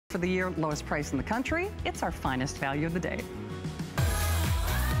For the year, lowest price in the country. It's our finest value of the day.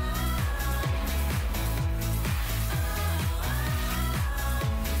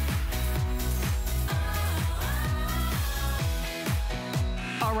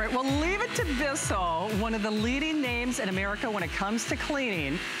 All right, well, leave it to Bissell, one of the leading names in America when it comes to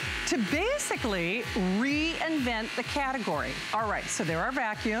cleaning, to basically reinvent the category. All right, so there are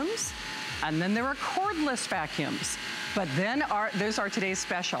vacuums, and then there are cordless vacuums. But then there's our today's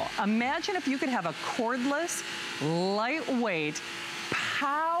special. Imagine if you could have a cordless, lightweight,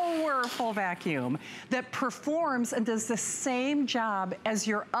 powerful vacuum that performs and does the same job as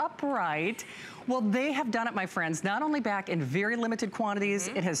your upright. Well, they have done it, my friends, not only back in very limited quantities,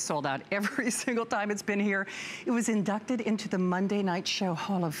 it has sold out every single time it's been here. It was inducted into the Monday Night Show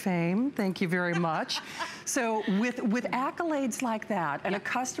Hall of Fame. Thank you very much. So with accolades like that and a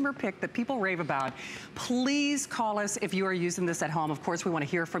customer pick that people rave about, please call us if you are using this at home. Of course, we want to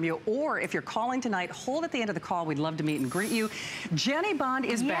hear from you. Or if you're calling tonight, hold at the end of the call. We'd love to meet and greet you. Jenny Bond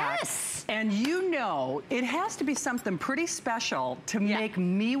is back. And you know, it has to be something pretty special to make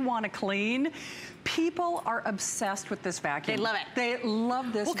me want to clean. People are obsessed with this vacuum. They love it. They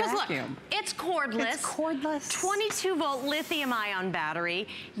love this vacuum. Look, it's cordless. It's cordless. 22-volt lithium-ion battery.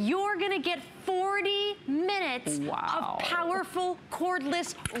 You're gonna get 40 minutes of powerful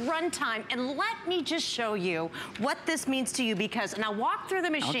cordless runtime. And let me just show you what this means to you, because, and I'll walk through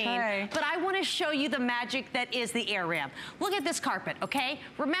the machine, but I wanna show you the magic that is the air ramp. Look at this carpet, okay?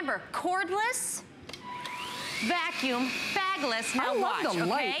 Remember, cordless, vacuum, bagless. Now watch, the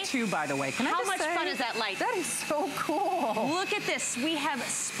light too, by the way. Can I just say, how much fun is that light? That is so cool. Look at this. We have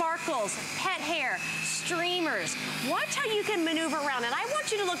sparkles, pet hair, streamers. Watch how you can maneuver around. And I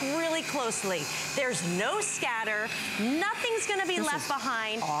want you to look really closely. There's no scatter. Nothing's going to be left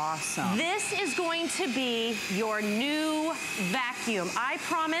behind. Awesome. This is going to be your new vacuum. I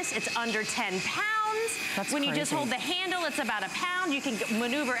promise it's under 10 pounds. That's when crazy. You just hold the handle, it's about a pound. You can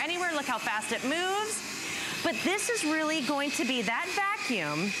maneuver anywhere. Look how fast it moves. But this is really going to be that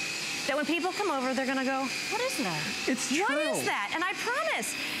vacuum that when people come over, they're gonna go, what is that? It's true. What is that? And I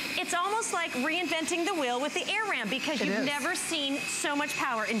promise, it's almost like reinventing the wheel with the air ramp, because you've never seen so much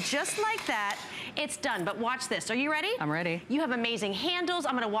power. And just like that, it's done. But watch this. Are you ready? I'm ready. You have amazing handles.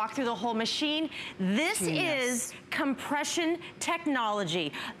 I'm gonna walk through the whole machine. This is compression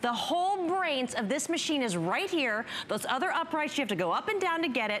technology. The whole brains of this machine is right here. Those other uprights, you have to go up and down to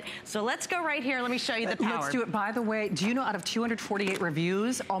get it. So let's go right here. Let me show you the power. Let's do it. By the way, do you know out of 248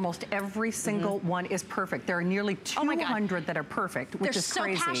 reviews, almost every single one is perfect. There are nearly 200 that are perfect, which is crazy.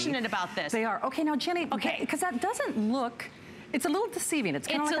 They're so passionate about this. They are. Okay, now Jenny, because that doesn't look, it's a little deceiving. It's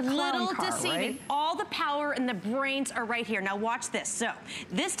kind of like a clown car, deceiving. Right? All the power and the brains are right here. Now watch this. So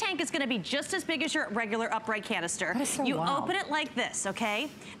this tank is going to be just as big as your regular upright canister. That is so you open it like this, okay?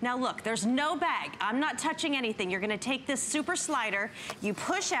 Now look, there's no bag. I'm not touching anything. You're going to take this super slider. You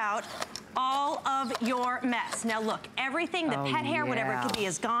push out all of your mess. Now look, everything, the pet hair, whatever it could be,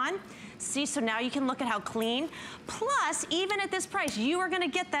 is gone. See, so now you can look at how clean. Plus, even at this price, you are gonna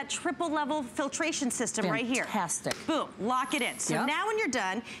get that triple level filtration system right here. Fantastic. Boom, lock it in. So now when you're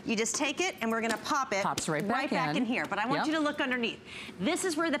done, you just take it and we're gonna pop it Pops right back in here. But I want you to look underneath. This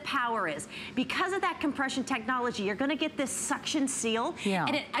is where the power is. Because of that compression technology, you're gonna get this suction seal.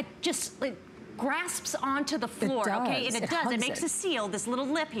 And it just, grasps onto the floor, okay? And it does. It makes a seal, this little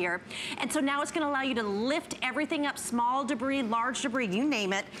lip here. And so now it's gonna allow you to lift everything up, small debris, large debris, you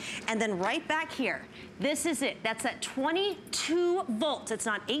name it. And then right back here, this is it. That's at 22 volts. It's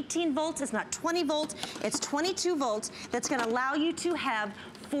not 18 volts, it's not 20 volts, it's 22 volts. That's gonna allow you to have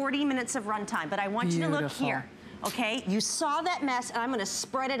 40 minutes of runtime. But I want you to look here. Okay, you saw that mess, and I'm gonna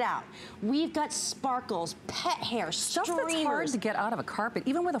spread it out. We've got sparkles, pet hair, stuff that's hard to get out of a carpet,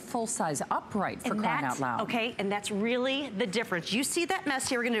 even with a full-size upright, for crying out loud. Okay, and that's really the difference. You see that mess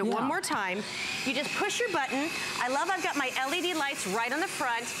here, we're gonna do it one more time. You just push your button. I love I've got my LED lights right on the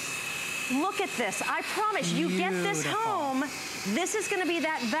front. Look at this, I promise, you get this home, this is gonna be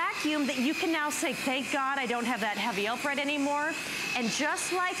that vacuum that you can now say, thank God I don't have that heavy upright anymore. And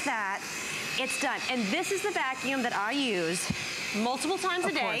just like that, it's done. And this is the vacuum that I use multiple times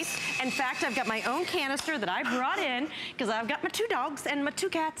a day. In fact, I've got my own canister that I brought in because I've got my 2 dogs and my 2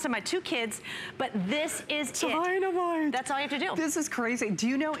 cats and my 2 kids. But this is it. That's all you have to do. This is crazy. Do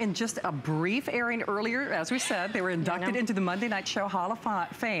you know, in just a brief airing earlier, as we said, they were inducted into the Monday Night Show Hall of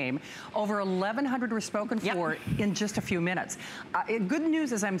Fame. Over 1,100 were spoken for in just a few minutes. Good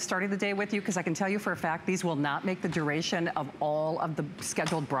news is I'm starting the day with you, because I can tell you for a fact these will not make the duration of all of the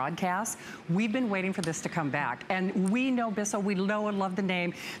scheduled broadcasts. We've been waiting for this to come back. And we know, Bissell, we know and love the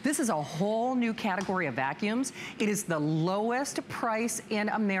name. This is a whole new category of vacuums. It is the lowest price in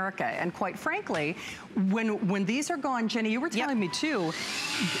America. And quite frankly, when these are gone, Jenny, you were telling me too,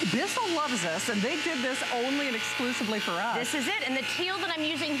 Bissell loves us, and they did this only and exclusively for us. This is it, and the teal that I'm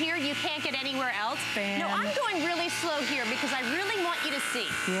using here, you can't get anywhere else. No, I'm going really slow here because I really want you to see.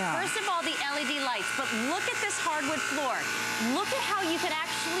 First of all, the LED lights, but look at this hardwood floor. Look at how you can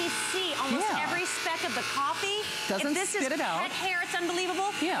actually see almost every speck of the coffee. Doesn't spit it out. Pet hair, it's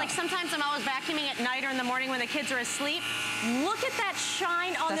unbelievable. Like sometimes I'm always vacuuming at night or in the morning when the kids are asleep. Look at that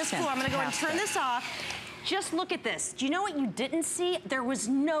shine on this floor. I'm gonna go and turn this off. Just look at this. Do you know what you didn't see? There was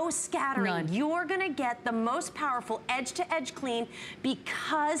no scattering. None. You're gonna get the most powerful edge-to-edge clean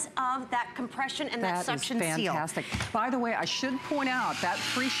because of that compression and that suction seal. That is fantastic. By the way, I should point out that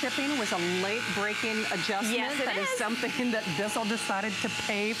free shipping was a late-breaking adjustment. Yes, it is. That is something that Bissell decided to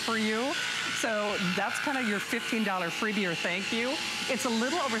pay for you. So that's kind of your $15 freebie or thank you. It's a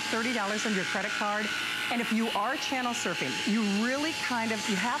little over $30 on your credit card. And if you are channel surfing, you really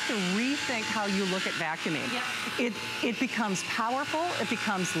you have to rethink how you look at vacuuming. It becomes powerful, it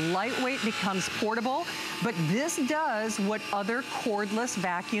becomes lightweight, becomes portable, but this does what other cordless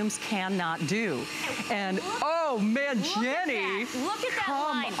vacuums cannot do. And oh man, Jenny, look at that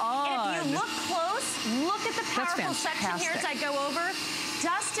line. On. And if you look close, look at the powerful section here as I go over.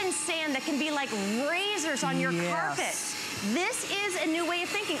 Dust and sand that can be like razors on your carpet. This is a new way of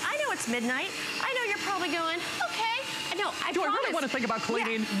thinking. I know it's midnight. I know you're probably going, okay. No, I Do I really want to think about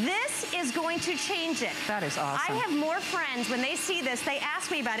cleaning? This is going to change it. That is awesome. I have more friends, when they see this, they ask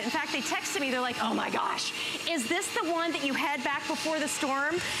me about it. In fact, they texted me, they're like, oh my gosh, is this the one that you had back before the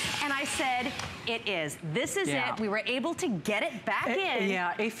storm? And I said, it is. This is it. We were able to get it back in.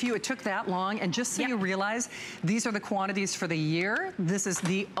 Yeah, it took that long. And just so you realize, these are the quantities for the year. This is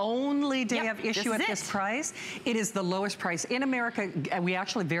the only day of issue at this price. It is the lowest price in America. We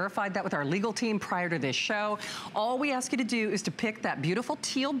actually verified that with our legal team prior to this show. All we ask you to do is to pick that beautiful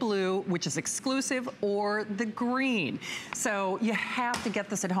teal blue, which is exclusive, or the green. So you have to get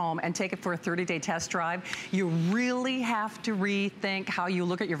this at home and take it for a 30-day test drive. You really have to rethink how you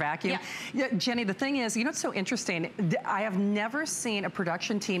look at your vacuum. Jenny, the thing is, you know what's so interesting? I have never seen a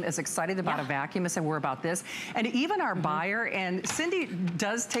production team as excited about a vacuum as they were about this. And even our buyer, and Cindy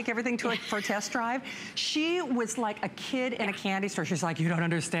does take everything to for a test drive. She was like a kid in a candy store. She's like, you don't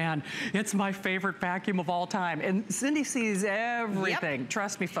understand. It's my favorite vacuum of all time. And Cindy sees everything.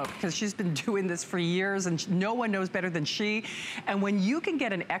 Trust me, folks, because she's been doing this for years and no one knows better than she. And when you can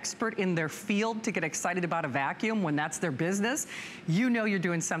get an expert in their field to get excited about a vacuum when that's their business, you know you're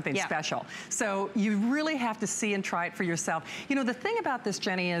doing something special. So you really have to see and try it for yourself. You know, the thing about this,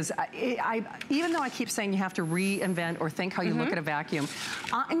 Jenny, is even though I keep saying you have to reinvent or think how you look at a vacuum,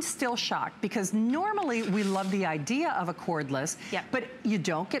 I'm still shocked because normally we love the idea of a cordless, but you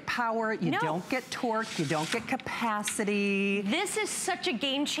don't get power, you don't get torque, you don't get capacity. This is such a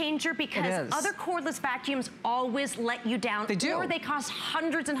game changer because other cordless vacuums always let you down. They do. Or they cost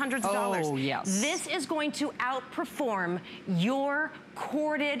hundreds and hundreds of dollars. Oh, yes. This is going to outperform your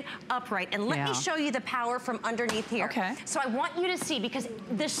corded upright. And let me show you the power from underneath here. Okay. So I want you to see, because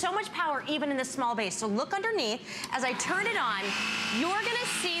there's so much power even in this small base. So look underneath. As I turn it on, you're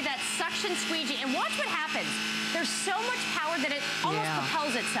gonna see that suction squeegee. And watch what happens. There's so much power that it almost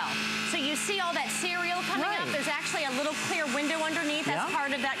propels itself. So you see all that cereal coming up. There's actually a little clear window underneath. That's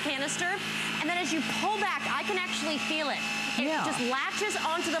part of that canister. And then as you pull back, I can actually feel it. It just latches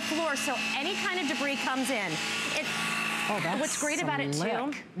onto the floor so any kind of debris comes in. What's great about it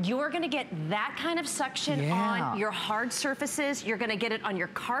too, you're gonna get that kind of suction on your hard surfaces. You're gonna get it on your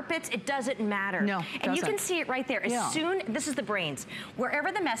carpets. It doesn't matter. And you can see it right there. As soon, this is the brains.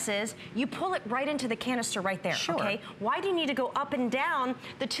 Wherever the mess is, you pull it right into the canister right there, okay? Why do you need to go up and down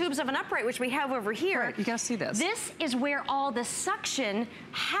the tubes of an upright, which we have over here? You gotta see this. This is where all the suction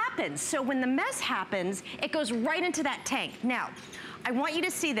happens. So when the mess happens, it goes right into that tank. Now, I want you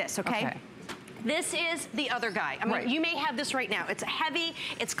to see this, okay? This is the other guy. I mean, you may have this right now. It's heavy,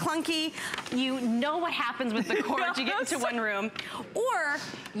 it's clunky. You know what happens with the cords you get into one room. Or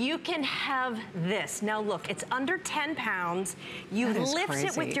you can have this. Now look, it's under 10 pounds. You lift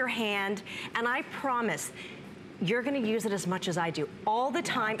it with your hand, and I promise, you're gonna use it as much as I do all the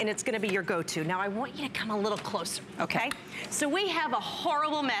time, and it's gonna be your go-to. Now I want you to come a little closer, okay? So we have a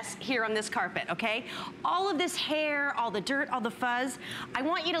horrible mess here on this carpet, okay? All of this hair, all the dirt, all the fuzz. I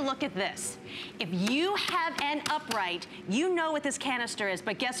want you to look at this. If you have an upright, you know what this canister is,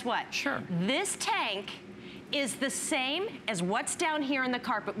 but guess what? This tank is the same as what's down here in the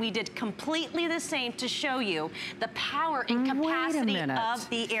carpet. We did completely the same to show you the power and capacity of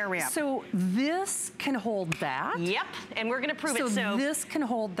the air ramp. So this can hold that? Yep, and we're gonna prove it. So this can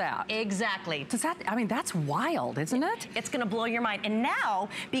hold that? Exactly. Does that, I mean, that's wild, isn't it? It's gonna blow your mind. And now,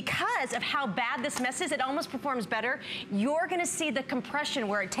 because of how bad this mess is, it almost performs better. You're gonna see the compression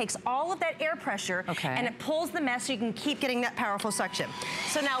where it takes all of that air pressure and it pulls the mess so you can keep getting that powerful suction.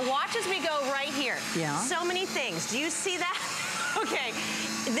 So now watch as we go right here. Yeah. So many things. Do you see that? Okay,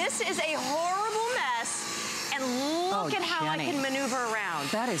 this is a horrible mess. And look at how I can maneuver around.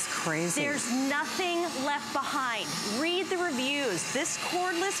 That is crazy. There's nothing left behind. Read the reviews. This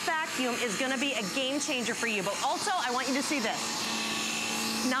cordless vacuum is gonna be a game changer for you. But also, I want you to see this.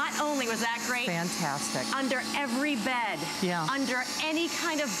 Not only was that great. Fantastic. Under every bed. Yeah. Under any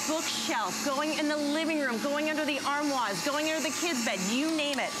kind of bookshelf. Going in the living room. Going under the armoires. Going under the kids' bed. You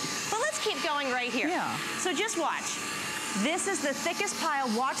name it. But let's keep going right here. Yeah. So just watch. This is the thickest pile.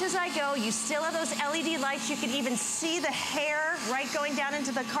 Watch as I go. You still have those LED lights. You can even see the hair right going down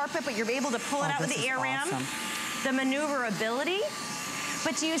into the carpet, but you're able to pull it out with the air ram. The maneuverability.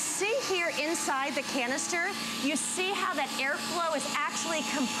 But do you see here inside the canister, you see how that airflow is actually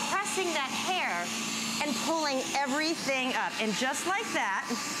compressing that hair and pulling everything up. And just like that.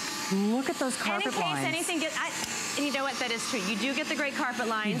 Look at those carpet lines. And in case anything gets, and you know what, that is true. You do get the great carpet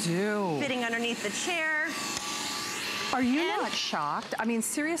lines. You do. Fitting underneath the chair. Are you not shocked? I mean,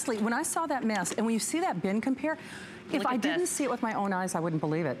 seriously, when I saw that mess, and when you see that bin compare, if I didn't see it with my own eyes, I wouldn't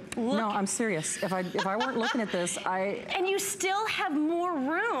believe it. No, I'm serious. If I weren't looking at this, And you still have more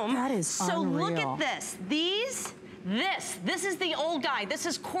room. That is unreal. unreal. So look at this. This is the old guy. This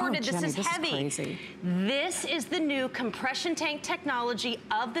is corded. Jenny, this is heavy. Is crazy. This is the new compression tank technology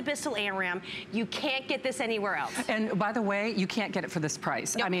of the Bissell air ram. You can't get this anywhere else. And by the way, you can't get it for this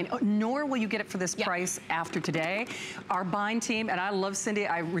price. I mean, nor will you get it for this price after today. Our buying team, and I love Cindy,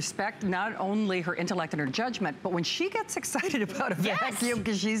 I respect not only her intellect and her judgment, but when she gets excited about a vacuum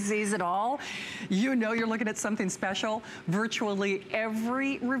because she sees it all, you know you're looking at something special. Virtually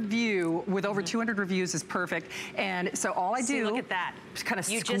every review with over 200 reviews is perfect. And so all I do, look at that. Kind of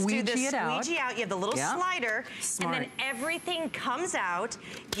you just do the it out. squeegee out. You have the little slider, Smart. and then everything comes out.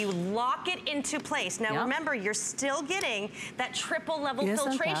 You lock it into place. Now remember, you're still getting that triple level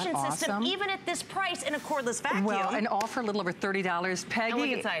filtration system, even at this price in a cordless vacuum. Well, and all for a little over $30. Peggy, and look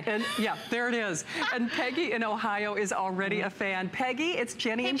inside. Yeah, there it is. And Peggy in Ohio is already a fan. Peggy, it's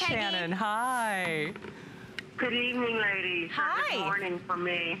Jenny and Peggy. Shannon. Hi. Good evening, ladies. Hi. Good morning from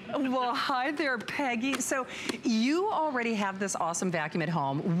me. Well, hi there, Peggy. So you already have this awesome vacuum at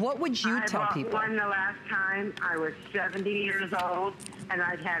home. What would you tell people? I bought one the last time. I was 70 years old, and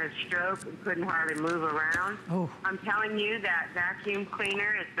I'd had a stroke and couldn't hardly move around. Oh. I'm telling you, that vacuum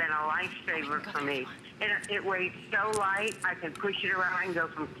cleaner has been a lifesaver for me. It weighs so light, I can push it around. I can go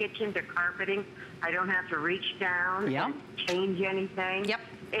from kitchen to carpeting. I don't have to reach down and change anything. Yep.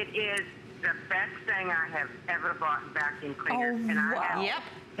 It is the best thing I have ever bought in vacuum cleaner. Oh, and I wow. have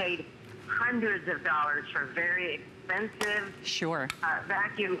paid hundreds of dollars for very expensive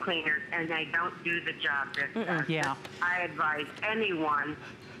vacuum cleaners, and they don't do the job this does. I advise anyone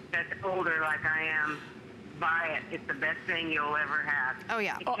that's older like I am, buy it. It's the best thing you'll ever have. Oh,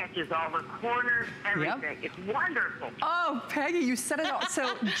 yeah. It catches all the corners, everything. It's wonderful. Oh, Peggy, you said it all.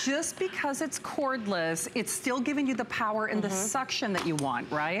 So just because it's cordless, it's still giving you the power and the suction that you want,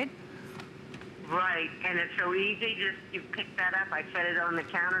 right? Right, and it's so easy. Just you pick that up. I set it on the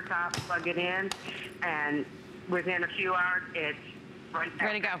countertop, plug it in, and within a few hours, it's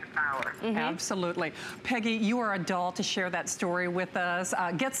ready to go. Power. Absolutely. Peggy, you are a doll to share that story with us.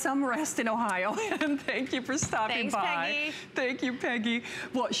 Get some rest in Ohio, and thank you for stopping by. Peggy. Thank you, Peggy.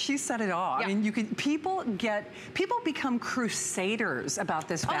 Well, she said it all. I mean, you can people become crusaders about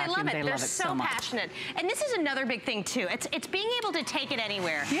this vacuum. I love it. They They're love it so much. passionate. And this is another big thing too. It's being able to take it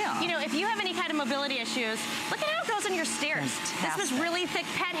anywhere. Yeah. You know, if you have any kind of mobility issues, look at how it goes on your stairs. Fantastic. This was really thick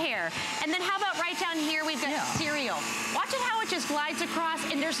pet hair. And then how about right down here, we've got cereal. Watch it how it just glides across,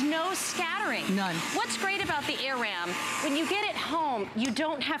 and there's no scattering. None. What's great about the air ram, when you get it home, you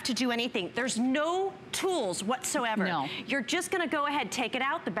don't have to do anything. There's no tools whatsoever. No. You're just gonna go ahead, take it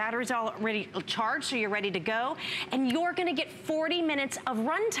out. The battery's already charged, so you're ready to go. And you're gonna get 40 minutes of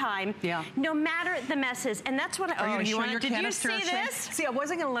run time, no matter the messes. And that's what Did you see this? See, I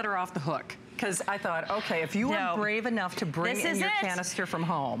wasn't gonna let her off the hook, because I thought, okay, if you were brave enough to bring in your canister from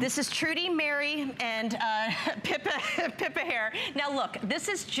home. This is Trudy, Mary, and Pippa hair. Now look, this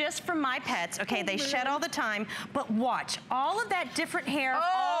is just from my pets, okay? They shed all the time, but watch, all of that different hair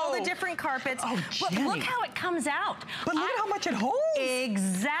all all the different carpets. Oh, but look how it comes out. But look at how much it holds.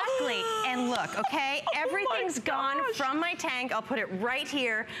 Exactly. And look, okay, everything's gone from my tank. I'll put it right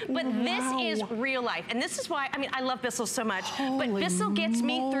here. But this is real life. And this is why, I mean, I love Bissell so much. But Bissell gets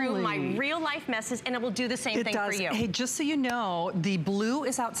me through my real life messes, and it will do the same thing for you. Hey, just so you know, the blue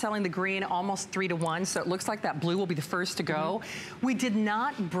is outselling the green almost 3 to 1. So it looks like that blue will be the first to go. We did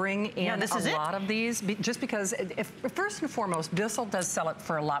not bring in a lot of these just because, first and foremost, Bissell does sell it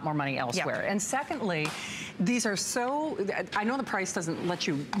for a lot more money elsewhere. And secondly, these are so, I know the price doesn't let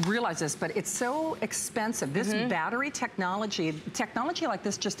you realize this, but it's so expensive. This battery technology like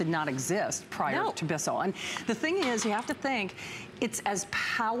this just did not exist prior to Bissell. And the thing is, you have to think, it's as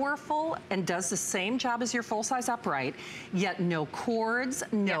powerful and does the same job as your full-size upright, yet no cords,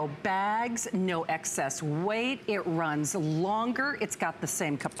 no bags, no excess weight. It runs longer. It's got the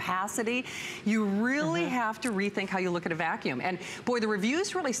same capacity. You really have to rethink how you look at a vacuum. And boy, the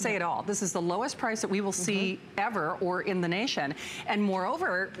reviews really say it all. This is the lowest price that we will see ever or in the nation. And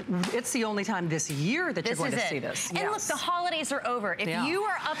moreover, it's the only time this year that you're going to see this. And look, the holidays are over. If you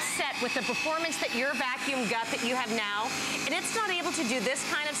are upset with the performance that your vacuum got that you have now, and it's not able to do this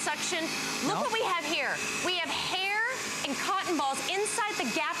kind of suction, look what we have here. We have hair and cotton balls inside the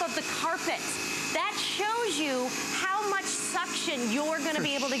gap of the carpet. That shows you how much suction you're going to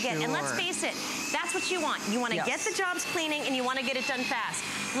be able to get. And let's face it, that's what you want. You want to get the jobs cleaning, and you want to get it done fast.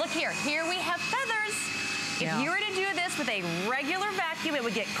 Look here. Here we have feathers. If you were to do this with a regular vacuum, it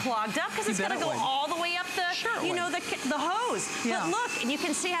would get clogged up because it's going to go all the way up the, you know, the hose. But look, and you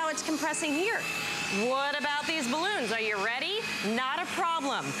can see how it's compressing here. What about these balloons? Are you ready? Not a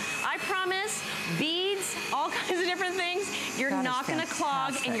problem. I promise, beads, all kinds of different things, you're not going to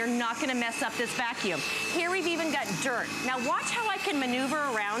clog and you're not going to mess up this vacuum. Here we've even got dirt. Now watch how I can maneuver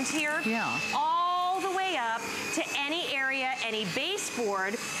around here. All the way up to any area, any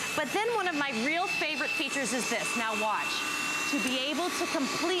baseboard. But then one of my real favorite features is this. Now watch. To be able to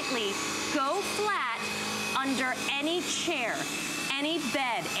completely go flat under any chair, any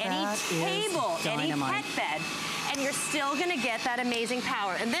bed, any table, any pet bed, and you're still gonna get that amazing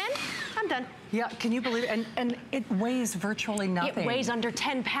power. And then I'm done. Yeah, can you believe it? And it weighs virtually nothing. It weighs under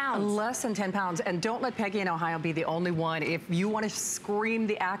 10 pounds. Less than 10 pounds. And don't let Peggy in Ohio be the only one. If you want to scream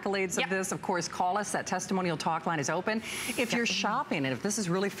the accolades of this, of course, call us. That testimonial talk line is open. If you're shopping and if this is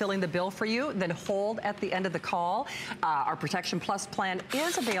really filling the bill for you, then hold at the end of the call. Our Protection Plus plan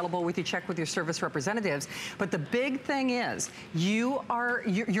is available with you. Check with your service representatives. But the big thing is you're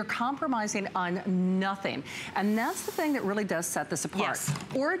compromising on nothing. And that's the thing that really does set this apart.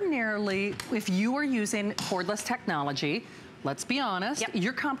 Ordinarily, if you are using cordless technology, let's be honest,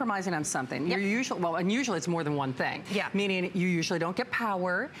 you're compromising on something. You're usually it's more than one thing. Meaning you usually don't get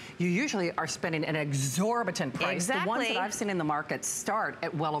power. You usually are spending an exorbitant price. The ones that I've seen in the market start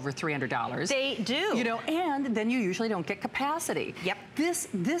at well over $300. They do. You know, and then you usually don't get capacity.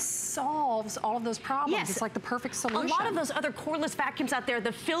 This solves all of those problems. It's like the perfect solution. A lot of those other cordless vacuums out there,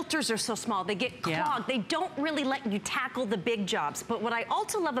 the filters are so small, they get clogged. They don't really let you tackle the big jobs. But what I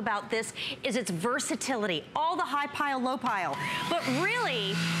also love about this is its versatility. All the high pile, low pile. But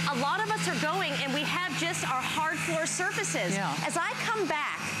really, a lot of us are going and we have just our hard floor surfaces. As I come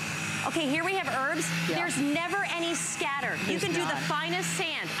back, okay, here we have herbs. There's never any scatter. You can do the finest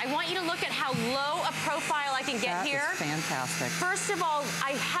sand. I want you to look at how low a profile I can get here. That is fantastic. First of all,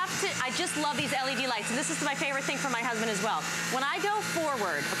 I just love these LED lights. And this is my favorite thing for my husband as well. When I go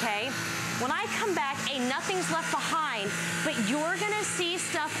forward, okay, when I come back, nothing's left behind, but you're gonna see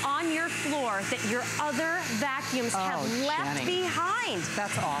stuff on your floor that your other vacuums have left behind.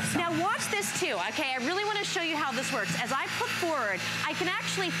 That's awesome. Now watch this too, okay? I really wanna show you how this works. As I put forward, I can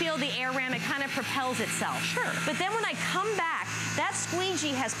actually feel the air ram, it kind of propels itself. But then when I come back, that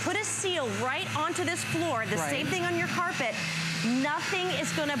squeegee has put a seal right onto this floor, the same thing on your carpet. Nothing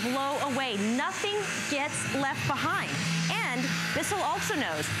is gonna blow away. Nothing gets left behind. And Bissell also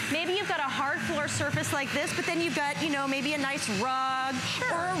knows, maybe you've got a hard floor surface like this, but then you've got, you know, maybe a nice rug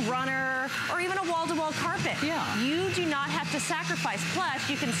or a runner or even a wall-to-wall carpet. You do not have to sacrifice. Plus,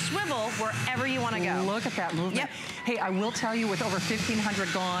 you can swivel wherever you want to go. Look at that movement. Hey, I will tell you, with over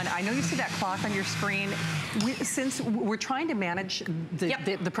 1,500 gone, I know you see that clock on your screen. Since we're trying to manage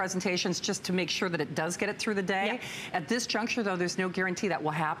the presentations just to make sure that it does get it through the day, at this juncture, though, there's no guarantee that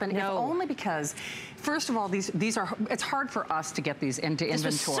will happen. If only because, first of all, it's hard for for us to get these into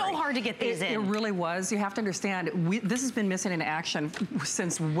inventory. This was so hard to get these in. It really was. You have to understand, this has been missing in action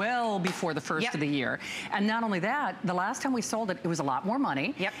since well before the first of the year. And not only that, the last time we sold it, it was a lot more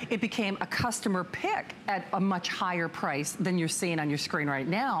money. It became a customer pick at a much higher price than you're seeing on your screen right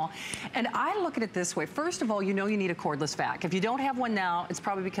now. And I look at it this way. First of all, you know you need a cordless vac. If you don't have one now, it's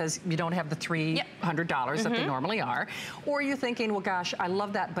probably because you don't have the $300 that they normally are. Or you're thinking, well, gosh, I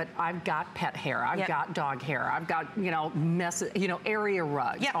love that, but I've got pet hair, I've got dog hair, I've got, you know, area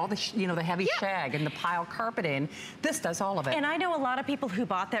rugs, all the, the heavy shag and the pile carpeting. This does all of it. And I know a lot of people who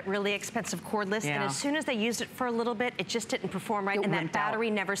bought that really expensive cordless, and as soon as they used it for a little bit, it just didn't perform right, and that battery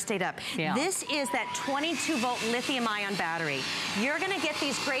never stayed up. This is that 22-volt lithium-ion battery. You're gonna get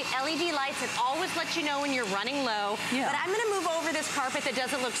these great LED lights that always let you know when you're running low. But I'm gonna move over this carpet that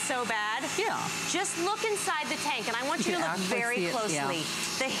doesn't look so bad. Just look inside the tank, and I want you to look very closely.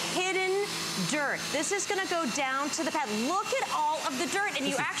 The hidden dirt. This is gonna go down to the pad. Look at all of the dirt, and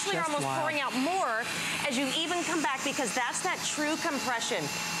you actually are almost pouring out more as you even come back, because that's that true compression.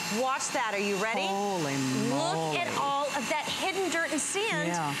 Watch that. Are you ready? Holy moly. Look at all of that hidden dirt and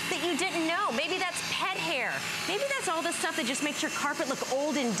sand that you didn't know. Maybe that's pet hair. Maybe that's all the stuff that just makes your carpet look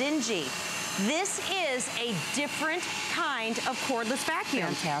old and dingy. This is a different kind of cordless vacuum.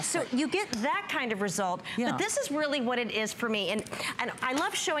 Fantastic. So you get that kind of result, but this is really what it is for me. And I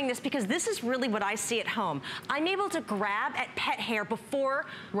love showing this because this is really what I see at home. I'm able to grab at pet hair before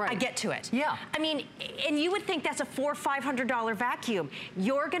I get to it. I mean, and you would think that's a $400 or $500 vacuum.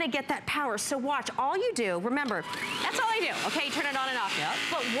 You're gonna get that power. So watch, all you do, remember, that's all I do, okay? Turn it on and off.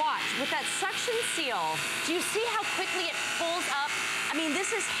 But watch, with that suction seal, do you see how quickly it pulls up? I mean,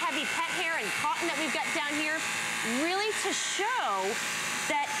 this is heavy pet hair and cotton that we've got down here, really to show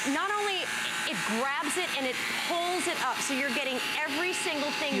that not only it grabs it and it pulls it up, so you're getting every single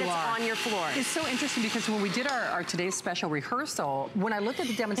thing that's on your floor. It's so interesting because when we did our today's special rehearsal, when I looked at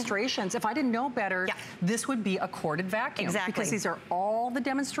the demonstrations, if I didn't know better, this would be a corded vacuum. Because these are all the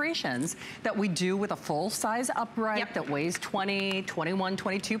demonstrations that we do with a full-size upright that weighs 20, 21,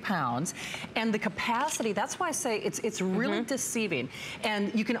 22 pounds. And the capacity, that's why I say it's really deceiving.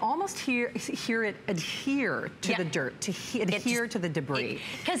 And you can almost hear it adhere to the dirt, to adhere to the debris.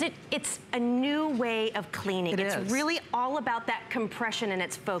 Because it's a new way of cleaning. It's really all about that compression, and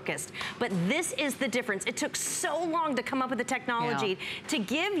it's focused. But this is the difference. It took so long to come up with the technology to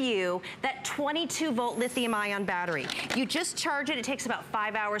give you that 22-volt lithium-ion battery. You just charge it. It takes about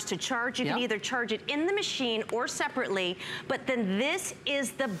 5 hours to charge. You can either charge it in the machine or separately, but then this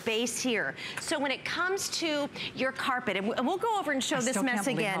is the base here. So when it comes to your carpet, and we'll go over and show this mess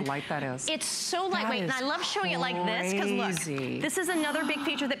again. How light that is. It's so lightweight, and I love showing it like this, because look, this is another big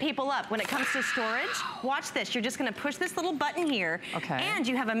feature that people love. When it comes to storage, watch this. You're just gonna push this little button here, and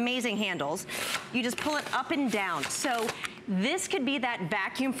you have amazing handles. You just pull it up and down. So this could be that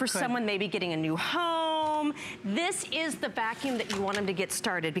vacuum for someone maybe getting a new home. This is the vacuum that you want them to get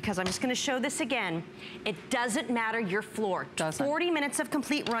started, because I'm just gonna show this again. It doesn't matter your floor. 40 minutes of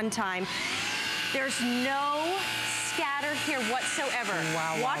complete runtime. There's no scatter here whatsoever.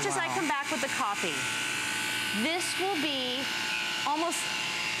 Watch as I come back with the coffee. This will be almost,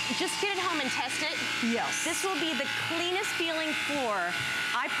 just get it home and test it. This will be the cleanest feeling floor,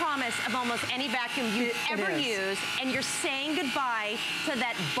 I promise, of almost any vacuum you've ever used, and you're saying goodbye to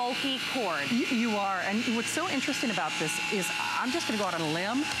that bulky cord. You are, and what's so interesting about this is, I'm just gonna go out on a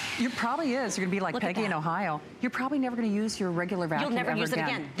limb. You're gonna be like Peggy in Ohio. You're probably never gonna use your regular vacuum. You'll never use it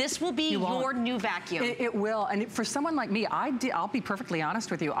again. This will be your new vacuum. It will, and for someone like me, I'll be perfectly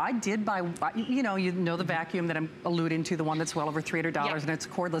honest with you, I did buy, you know the vacuum that I'm alluding to, the one that's well over $300 and it's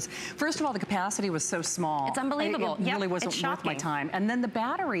cordless. First of all, the capacity was so small. It's unbelievable. It really wasn't worth my time. And then the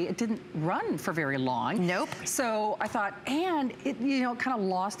battery, it didn't run for very long. So I thought, and it, kind of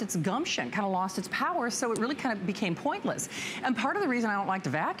lost its gumption, kind of lost its power, so it really kind of became pointless. And part of the reason I don't like the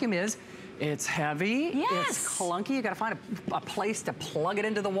vacuum is it's heavy, it's clunky, you gotta find a place to plug it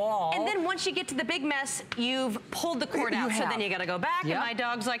into the wall. And then once you get to the big mess, you've pulled the cord out, so then you gotta go back, and my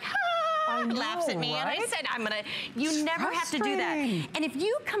dog's like, laughs at me, and I said, you never have to do that. And if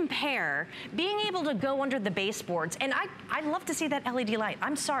you compare being able to go under the baseboards, and I'd love to see that LED light.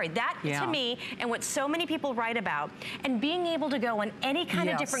 I'm sorry, that to me, and what so many people write about, and being able to go on any kind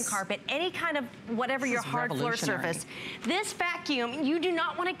of different carpet, any kind of whatever your hard floor surface, this vacuum, you do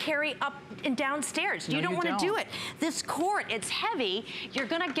not want to carry up and downstairs. You don't want to do it. This cord, it's heavy. You're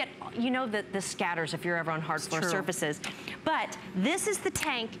gonna get, the scatters if you're ever on hard floor surfaces. But this is the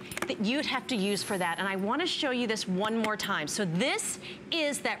tank that you'd have to use for that. And I want to show you this one more time. So this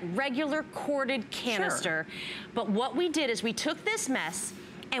is that regular corded canister. But what we did is we took this mess,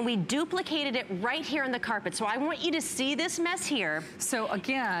 and we duplicated it right here on the carpet. So I want you to see this mess here. So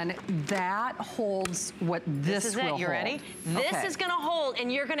again, that holds what this will hold. You ready? This is gonna hold,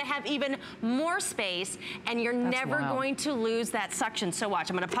 and you're gonna have even more space, and you're never going to lose that suction. So watch,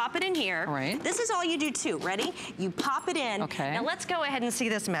 I'm gonna pop it in here. All right. This is all you do too, ready? You pop it in. Okay. Now let's go ahead and see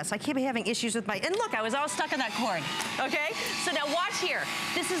this mess. I keep having issues with my, and look, I was all stuck in that cord, okay? So now watch here.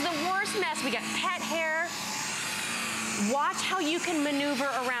 This is the worst mess. We got pet hair. Watch how you can maneuver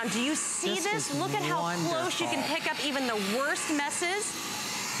around. Do you see this? Look at how close you can pick up even the worst messes.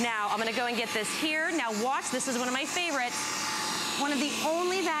 Now, I'm gonna go and get this here. Now watch, this is one of my favorites. One of the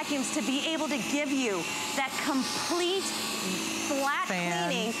only vacuums to be able to give you that complete flat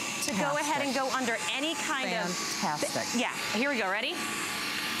cleaning to go ahead and go under any kind of... Fantastic. Yeah, here we go, ready?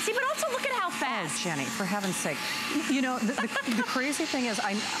 See, but also look at how fast. Oh, Jenny, for heaven's sake. You know, the crazy thing is,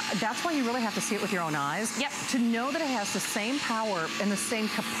 that's why you really have to see it with your own eyes. Yep. To know that it has the same power and the same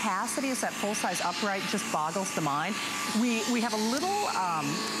capacity as that full-size upright just boggles the mind. We have a little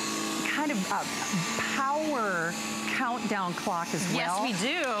kind of power countdown clock as well. Yes, we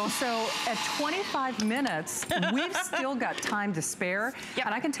do. So at 25 minutes, we've still got time to spare. Yep.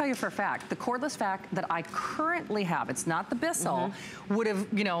 And I can tell you for a fact, the cordless vac that I currently have, it's not the Bissell, would have,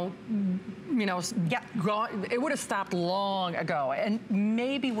 it would have stopped long ago, and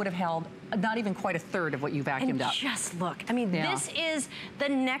maybe would have held not even quite a third of what you vacuumed up. Just look, I mean, this is the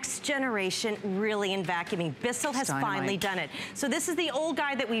next generation really in vacuuming. Bissell has finally done it. So this is the old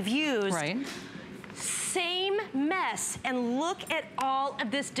guy that we've used. Right. Same mess, and look at all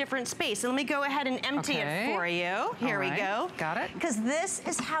of this different space. So let me go ahead and empty it for you. Here we go. Got it. Because this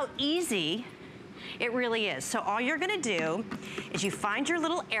is how easy it really is. So all you're gonna do is you find your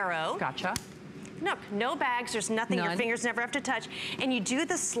little arrow. Gotcha. Look, no bags, there's nothing your fingers never have to touch, and you do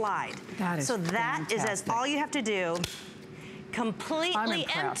the slide. That is so that fantastic. is as all you have to do, completely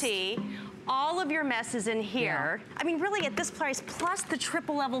empty all of your messes in here. Yeah. I mean, really at this price, plus the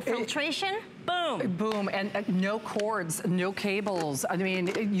triple level filtration, boom. Boom, and no cords, no cables. I mean,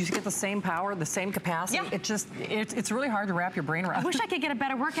 you get the same power, the same capacity. Yeah. It's really hard to wrap your brain around. I wish I could get a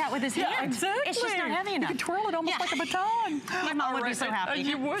better workout with his hand. Exactly. It's just not heavy enough. You could twirl it almost like a baton. My mom would be so happy.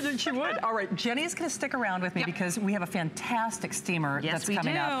 You would, and she would. All right, Jenny is gonna stick around with me because we have a fantastic steamer that's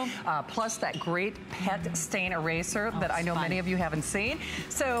coming up. Plus that great pet stain eraser that I know many of you haven't seen.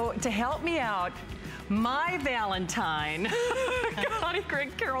 So to help me out, my Valentine, Connie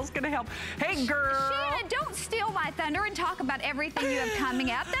Craig-Carroll's gonna help. Hey, girl. Shannon, don't steal my thunder and talk about everything you have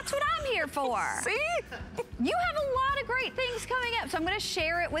coming up. That's what I'm here for. See? You have a lot of great things coming up, so I'm gonna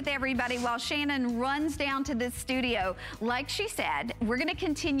share it with everybody while Shannon runs down to this studio. Like she said, we're gonna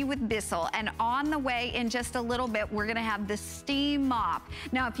continue with Bissell, and on the way in just a little bit, we're gonna have the steam mop.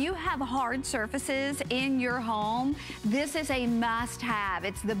 Now, if you have hard surfaces in your home, this is a must-have.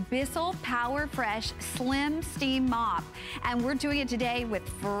 It's the Bissell Power Fresh Slim Steam Mop, and we're doing it today with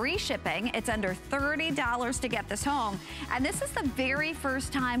free shipping. It's under $30 to get this home, and this is the very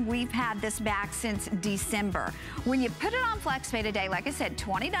first time we've had this back since December. When you put it on FlexPay today, like I said,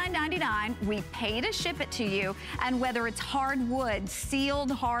 $29.99, we pay to ship it to you, and whether it's hardwood, sealed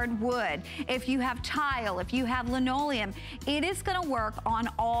hardwood, if you have tile, if you have linoleum, it is gonna work on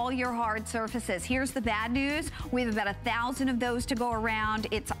all your hard surfaces. Here's the bad news. We have about 1,000 of those to go around.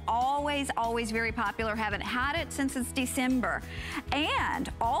 It's always very popular. Haven't had it since it's December.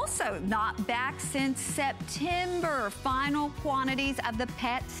 And also not back since September. Final quantities of the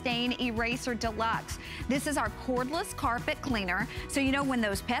Pet Stain Eraser Deluxe. This is our cordless carpet cleaner. So you know when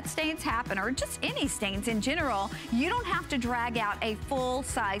those pet stains happen, or just any stains in general, you don't have to drag out a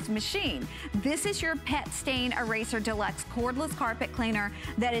full-size machine. This is your Pet Stain Eraser Deluxe cordless carpet cleaner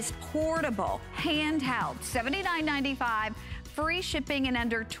that is portable, handheld, $79.95. Free shipping and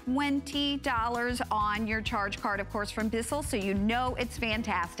under $20 on your charge card, of course, from Bissell, so you know it's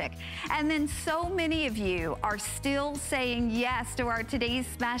fantastic. And then so many of you are still saying yes to our today's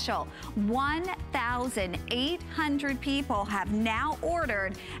special. 1,800 people have now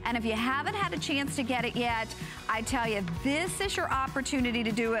ordered, and if you haven't had a chance to get it yet, I tell you, this is your opportunity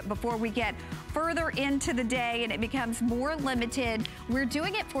to do it before we get further into the day and it becomes more limited. We're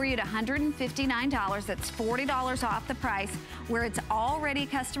doing it for you at $159. That's $40 off the price, where it's already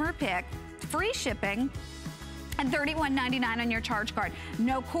customer pick, free shipping, and $31.99 on your charge card.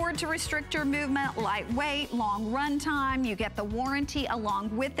 No cord to restrict your movement, lightweight, long run time. You get the warranty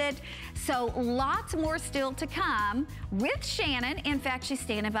along with it. So lots more still to come with Shannon. In fact, she's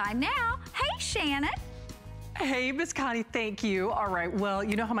standing by now. Hey, Shannon. Hey, Miss Connie, thank you. All right, well,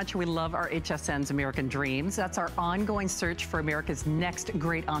 you know how much we love our HSN's American Dreams. That's our ongoing search for America's next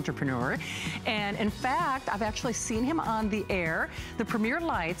great entrepreneur. And in fact, I've actually seen him on the air. The Premier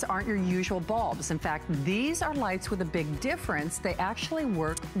lights aren't your usual bulbs. In fact, these are lights with a big difference. They actually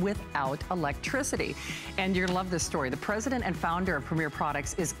work without electricity. And you're gonna love this story. The president and founder of Premier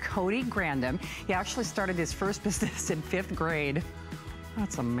Products is Cody Grandin. He actually started his first business in 5th grade.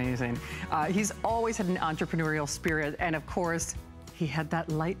 That's amazing. He's always had an entrepreneurial spirit, and of course, he had that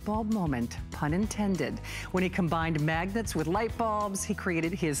light bulb moment, pun intended. When he combined magnets with light bulbs, he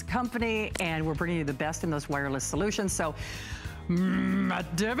created his company, and we're bringing you the best in those wireless solutions. So,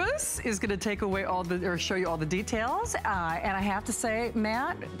 Matt Davis is gonna take away all the, or show you all the details. And I have to say,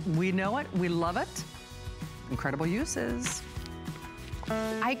 Matt, we know it, we love it. Incredible uses.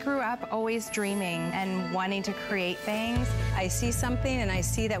 I grew up always dreaming and wanting to create things. I see something and I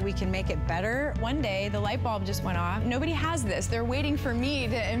see that we can make it better. One day, the light bulb just went off. Nobody has this. They're waiting for me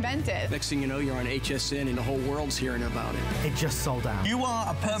to invent it. Next thing you know, you're on HSN and the whole world's hearing about it. It just sold out. You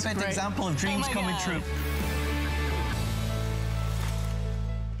are a perfect example of dreams coming true.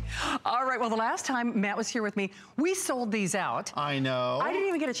 All right, well, the last time Matt was here with me, we sold these out. I know. I didn't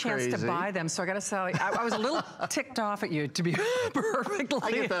even get a chance to buy them, so I got to say, I was a little ticked off at you, to be perfectly honest.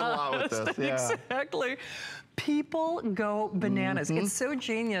 I get that a lot with this, yeah. Exactly. People go bananas. It's so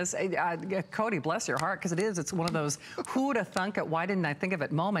genius. Cody, bless your heart, because it is. It's one of those who would have thunk it, why didn't I think of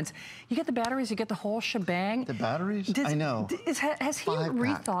it moments. You get the batteries, you get the whole shebang. The batteries? I know. Has he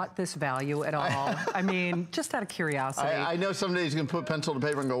rethought this value at all? I mean, just out of curiosity. I know some days you can put pencil to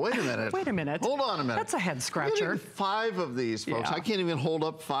paper and go, wait a minute. Wait a minute. Hold on a minute. That's a head scratcher. 5 of these, folks. Yeah. I can't even hold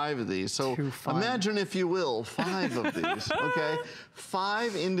up 5 of these. So imagine, if you will, 5 of these, okay?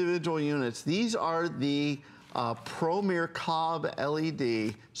 5 individual units. These are the Premier Cobb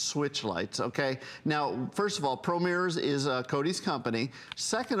LED switch lights, okay? Now, first of all, Premier's is Cody's company.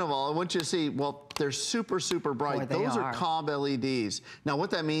 Second of all, I want you to see, well, they're super, super bright. Boy, those are Cobb LEDs. Now,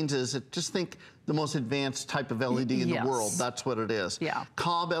 what that means is, just think the most advanced type of LED in the world. That's what it is. Yeah.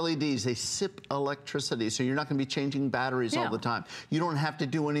 Cobb LEDs, they sip electricity, so you're not gonna be changing batteries all the time. You don't have to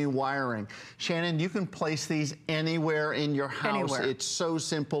do any wiring. Shannon, you can place these anywhere in your house. Anywhere. It's so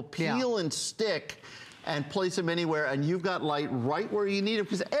simple. Peel and stick and place them anywhere, and you've got light right where you need it,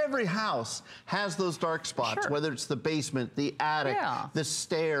 because every house has those dark spots, whether it's the basement, the attic, the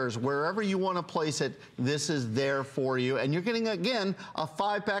stairs, wherever you want to place it, this is there for you. And you're getting, again, a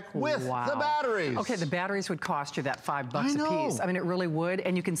 5-pack with the batteries. Okay, the batteries would cost you that $5 a piece. I mean, it really would.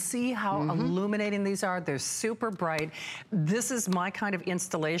 And you can see how illuminating these are. They're super bright. This is my kind of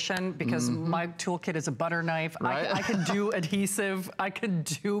installation, because my toolkit is a butter knife. I could do adhesive. I could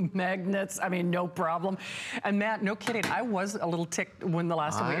do magnets. I mean, no problem. And Matt, no kidding, I was a little ticked when the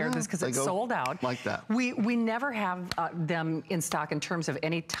last time we aired this, because it sold out. Like that. We never have them in stock in terms of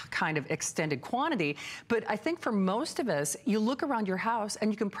any kind of extended quantity, but I think for most of us, you look around your house and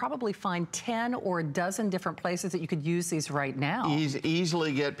you can probably find 10 or a dozen different places that you could use these right now.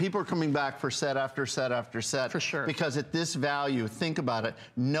 Easily get, people are coming back for set after set after set. For sure. Because at this value, think about it,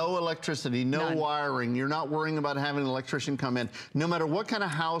 no electricity, no wiring, you're not worrying about having an electrician come in. No matter what kind of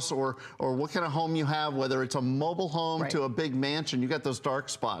house or what kind of home you have, whether it's a mobile home to a big mansion, you got those dark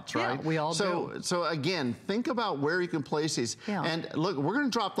spots, right? Yeah, we all do. So again, think about where you can place these. Yeah. And look, we're gonna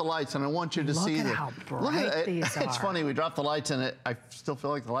drop the lights, and I want you to see Look at how bright these are. It's funny, we dropped the lights, and I still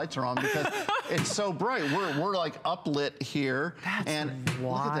feel like the lights are on, because it's so bright. We're like uplit here. That's and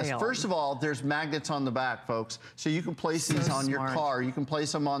wild. Look at this. First of all, there's magnets on the back, folks. So you can place these on your car. You can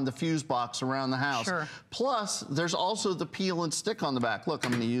place them on the fuse box around the house. Sure. Plus, there's also the peel and stick on the back. Look,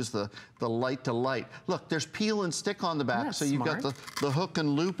 I'm gonna use the light to light. Look, there's peel and stick on the back, so you've got the hook and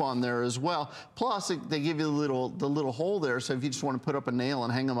loop on there as well. Plus, they give you the little hole there, so if you just want to put up a nail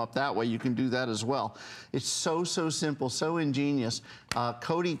and hang them up that way, you can do that as well. It's so simple, so ingenious.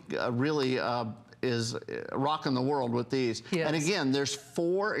 Cody really is rocking the world with these. Yes. And again, there's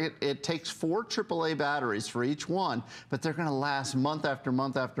 4, it takes 4 AAA batteries for each one, but they're gonna last month after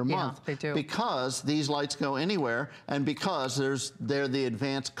month after month. They do. Because these lights go anywhere, and because they're the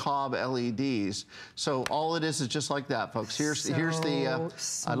advanced Cobb LEDs. So all it is just like that, folks. Here's the,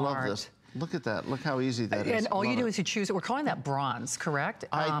 I love this. Look at that. Look how easy that is. And all you do is you choose it. We're calling that bronze, correct?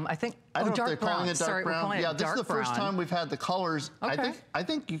 I think I don't know if they're calling it dark brown. Yeah, this is the first time we've had the colors. Okay. I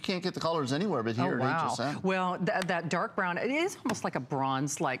think you can't get the colors anywhere but here at HSN. Well, that dark brown, it is almost like a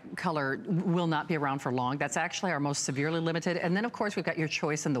bronze-like color, will not be around for long. That's actually our most severely limited. And then, of course, we've got your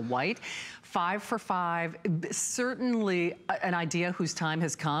choice in the white. 5 for 5, certainly an idea whose time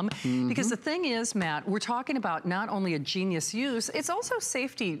has come. Because the thing is, Matt, we're talking about not only a genius use, it's also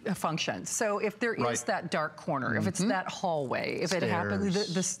safety function. So if there is that dark corner, if it's that hallway, if it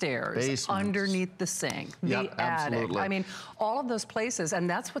happens, the stairs, basement, underneath the sink, the attic. Absolutely. I mean, all of those places, and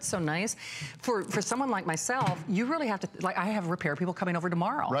that's what's so nice. For someone like myself, you really have to, like, I have repair people coming over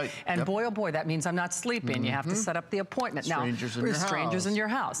tomorrow. Right. And boy, oh boy, that means I'm not sleeping. You have to set up the appointment. Strangers in your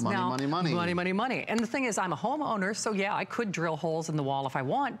house. Money, now, money, money. Money, money, money. And the thing is, I'm a homeowner, so yeah, I could drill holes in the wall if I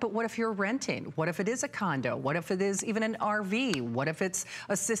want, but what if you're renting? What if it is a condo? What if it is even an RV? What if it's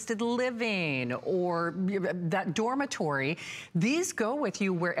assisted living or that dormitory? These go with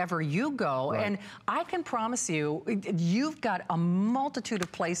you wherever you go. And I can promise you, you've got a multitude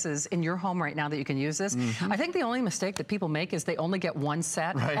of places in your home right now that you can use this. I think the only mistake that people make is they only get one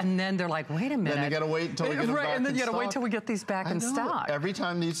set, and then they're like, wait a minute. Then they gotta wait until we get them back and then you gotta stock. wait till we get these back in stock. Every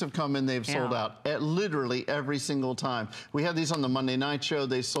time these have come in, they've sold out. Literally every single time. We had these on the Monday night show.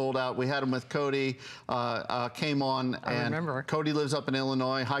 They sold out. We had them with Cody. Came on. I remember. Cody lives up in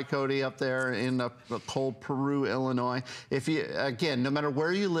Illinois. Hi, Cody, up there in cold Peru, Illinois. If you, again, no matter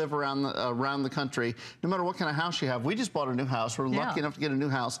where you live around the country, no matter what kind of house you have, we just bought a new house. We're lucky enough to get a new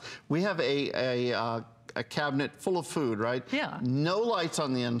house. We have a cabinet full of food, right? Yeah. No lights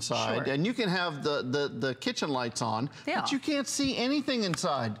on the inside, and you can have the kitchen lights on, but you can't see anything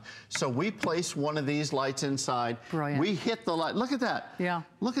inside. So we place one of these lights inside. Brilliant. We hit the light. Look at that. Yeah.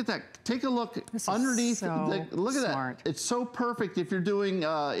 Look at that. Take a look underneath. Look at that. It's so perfect if you're doing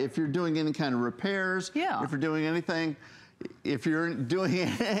any kind of repairs. Yeah. If you're doing anything. If you're doing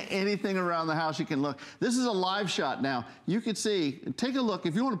anything around the house, you can look. This is a live shot now. You can see, take a look.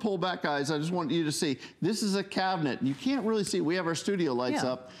 If you want to pull back, guys, I just want you to see. This is a cabinet. You can't really see. We have our studio lights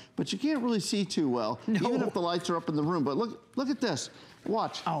up, but you can't really see too well, even if the lights are up in the room. But look at this.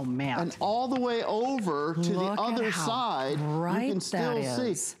 Watch. Oh, man. And all the way over to the other side, you can still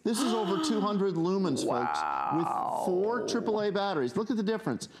see. This is over 200 lumens, folks, with 4 AAA batteries. Look at the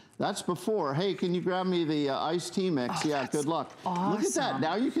difference. That's before. Hey, can you grab me the iced tea mix? Yeah, good luck. Awesome. Look at that.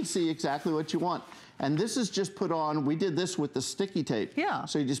 Now you can see exactly what you want. And this is just put on, we did this with the sticky tape. Yeah.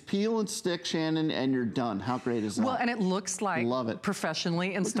 So you just peel and stick, Shannon, and you're done. How great is that? Well, and it looks like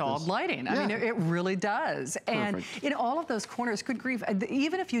professionally installed lighting. I mean, it really does. And in all of those corners, good grief,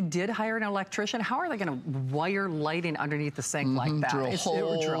 even if you did hire an electrician, how are they gonna wire lighting underneath the sink like that?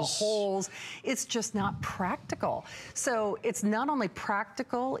 Drill holes. It's just not practical. So it's not only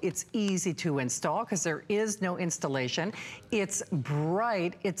practical, it's easy to install because there is no installation. It's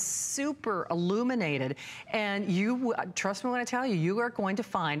bright, it's super illuminated. And you, trust me when I tell you, you are going to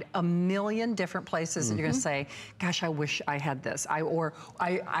find a million different places that you're going to say, gosh, I wish I had this.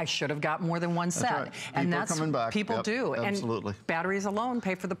 I should have got more than one set. That's right. And that's coming back. People do. Absolutely. And batteries alone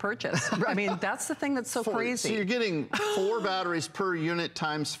pay for the purchase. I mean, that's the thing that's so crazy. So you're getting 4 batteries per unit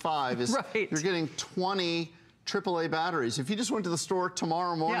times 5. You're getting 20 AAA batteries. If you just went to the store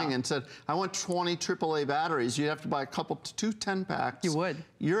tomorrow morning and said, I want 20 AAA batteries, you'd have to buy two 10-packs. You would.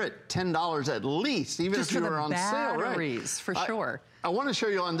 You're at $10 at least, even if you were on sale, right? Batteries, for sure. I want to show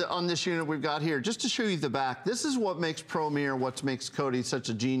you on this unit we've got here, just to show you the back. This is what makes Premier, what makes Cody such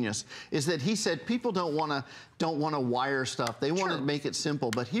a genius, is that he said people don't want to wire stuff. They want to make it simple.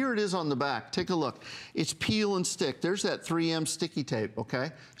 But here it is on the back. Take a look. It's peel and stick. There's that 3M sticky tape,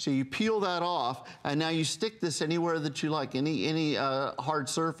 okay? So you peel that off, and now you stick this anywhere that you like, any hard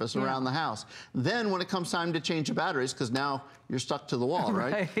surface around the house. Then when it comes time to change the batteries, because now you're stuck to the wall,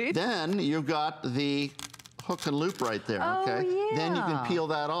 right? Then you've got the hook and loop right there, okay? Then you can peel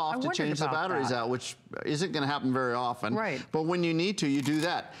that off to change the batteries out, which isn't gonna happen very often. Right. But when you need to, you do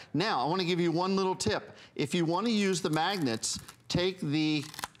that. Now, I wanna give you one little tip. If you wanna use the magnets, take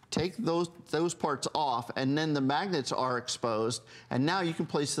those parts off, and then the magnets are exposed, and now you can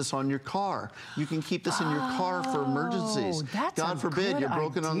place this on your car. You can keep this in your car for emergencies. God forbid you're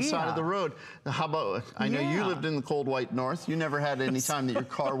broken on the side of the road. How about, I know you lived in the cold white north. You never had any time that your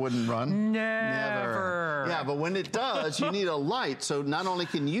car wouldn't run. Never. Yeah, but when it does, you need a light, so not only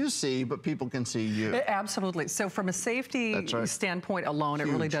can you see, but people can see you. Absolutely. So from a safety standpoint alone, it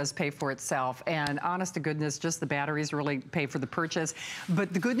really does pay for itself. And honest to goodness, just the batteries really pay for the purchase.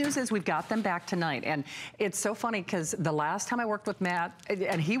 But the good news is we've got them back tonight. And it's so funny because the last time I worked with Matt,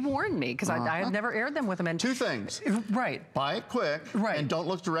 and he warned me because I had never aired them with him. And 2 things. Right. Buy it quick and don't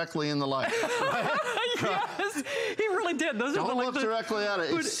look directly in the light. Yes, he really really did. Those Don't look directly at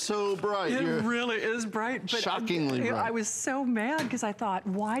it. It's so bright. It really is bright. But shockingly bright. I was so mad because I thought,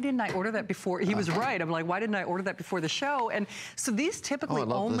 why didn't I order that before? He was right. I'm like, why didn't I order that before the show? And so these typically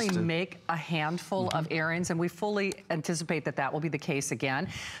only make a handful of airings, and we fully anticipate that that will be the case again.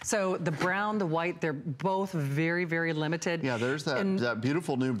 So the brown, the white, they're both very, very limited. Yeah, there's that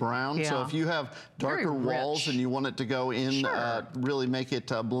beautiful new brown. Yeah. So if you have darker walls and you want it to go in, really make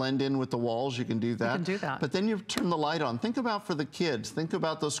it blend in with the walls, you can do that. You can do that. But then you turn the light on. Think about for the kids. Think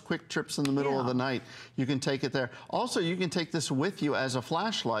about those quick trips in the middle of the night. You can take it there. Also, you can take this with you as a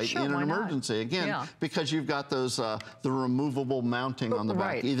flashlight in an emergency. Again, because you've got those the removable mounting on the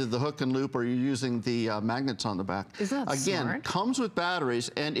back, either the hook and loop or you're using the magnets on the back. Isn't that smart? Comes with batteries,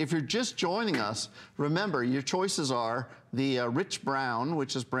 and if you're just joining us, remember your choices are the rich brown,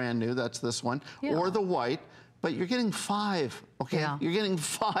 which is brand new, that's this one, or the white, but you're getting 5. Okay, you're getting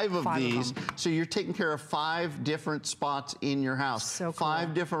 5 of these, so you're taking care of 5 different spots in your house. So cool.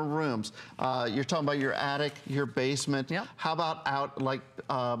 5 different rooms. You're talking about your attic, your basement. How about out, like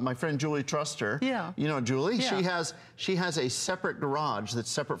my friend Julie Truster? Yeah. You know Julie? Yeah. She has a separate garage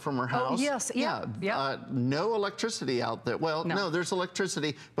that's separate from her house. Oh, yes, no electricity out there. Well, no, there's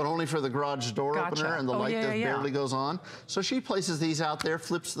electricity, but only for the garage door opener, and the light barely goes on. So she places these out there,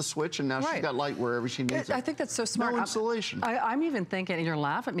 flips the switch, and now she's got light wherever she needs it. I think that's so smart. No insulation. I'm even thinking, and you're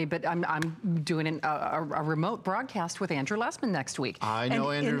laughing at me, but I'm doing a remote broadcast with Andrew Lessman next week. I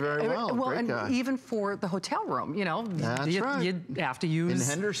know Andrew very well. Well, Great guy. Even for the hotel room, you know, you have to use in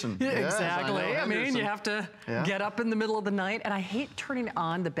Henderson. Exactly. Yes, I mean, you have to get up in the middle of the night, and I hate turning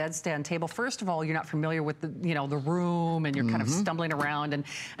on the bedstand table. First of all, you're not familiar with the the room, and you're kind of stumbling around,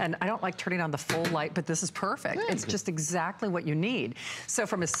 and I don't like turning on the full light, but this is perfect. It's just exactly what you need. So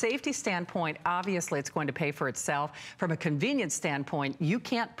from a safety standpoint, obviously it's going to pay for itself. From a convenience standpoint, you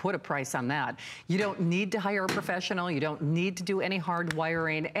can't put a price on that. You don't need to hire a professional. You don't need to do any hard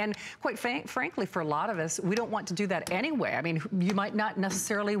wiring. And quite frankly, for a lot of us, we don't want to do that anyway. I mean, you might not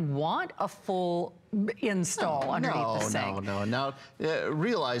necessarily want a full install underneath the sink. No. Now,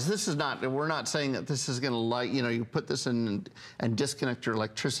 realize this is not, we're not saying that this is going to light, you put this in and disconnect your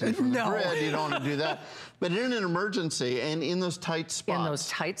electricity from the grid. You don't want to do that. But in an emergency and in those tight spots. In those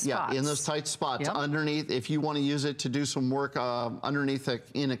tight spots. Yeah, in those tight spots. Underneath, if you want to use it to do some work underneath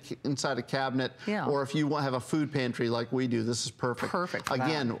inside a cabinet, or if you want to have a food pantry like we do, this is perfect. Perfect.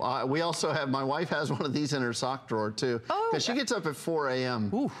 Again, we also have, my wife has one of these in her sock drawer too. Because she gets up at 4 a.m.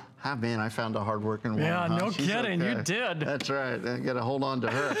 Ooh. Man, I found a hard-working one. Yeah, no kidding, you did. That's right. I got to hold on to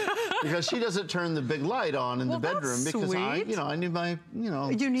her because she doesn't turn the big light on in the bedroom because I need my, you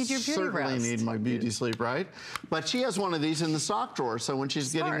need your beauty certainly need my beauty sleep, right? But she has one of these in the sock drawer, so when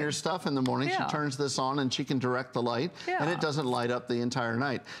she's getting her stuff in the morning, she turns this on and she can direct the light, and it doesn't light up the entire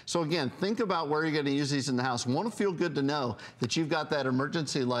night. So again, think about where you're going to use these in the house. Want to feel good to know that you've got that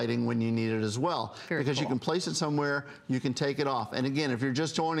emergency lighting when you need it as well, because you can place it somewhere, you can take it off. And again, if you're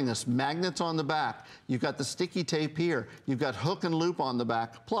just joining us, magnets on the back, you've got the sticky tape here, you've got hook and loop on the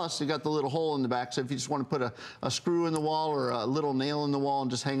back, plus you got the little hole in the back, so if you just want to put a screw in the wall or a little nail in the wall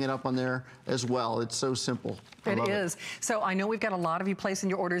and just hang it up on there as well. It's so simple. It is. So I know we've got a lot of you placing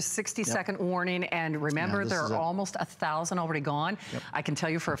your orders, 60-second warning, and remember there are almost 1,000 already gone. I can tell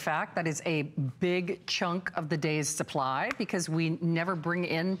you for a fact that is a big chunk of the day's supply because we never bring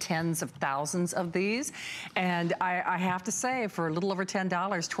in tens of thousands of these. And I have to say, for a little over $10,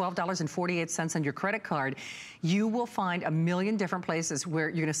 $12.48 on your credit card, you will find a million different places where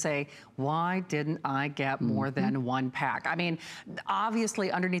you're gonna say, why didn't I get more than one pack? I mean,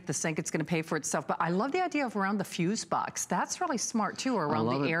 obviously underneath the sink, it's gonna pay for itself, but I love the idea of around the fuse box. That's really smart too, or around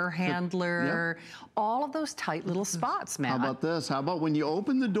the air handler, all of those tight little spots, man. How about this? How about when you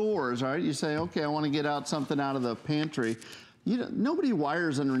open the doors, all right, you say, okay, I wanna get out something out of the pantry. Nobody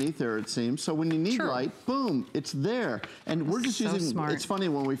wires underneath there, it seems. So when you need light, boom, it's there. And we're just using, it's funny,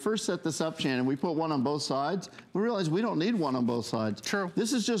 when we first set this up, Shannon, we put one on both sides. We realized we don't need one on both sides. True.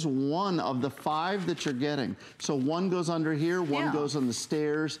 This is just one of the 5 that you're getting. So one goes under here, one goes on the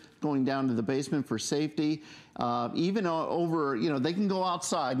stairs, going down to the basement for safety. Even over, they can go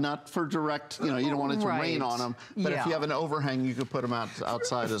outside, not for direct, you don't want it to rain on them. But if you have an overhang, you could put them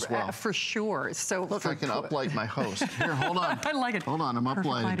outside as well. For sure. So look, I can uplight my host. Here, hold on. on. I like it. Hold on, I'm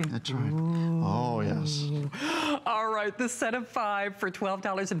uplighting. That's right. Oh, yes. All right, the set of 5 for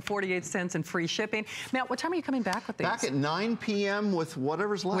 $12.48 and free shipping. Matt, what time are you coming back with these? Back at 9 p.m. with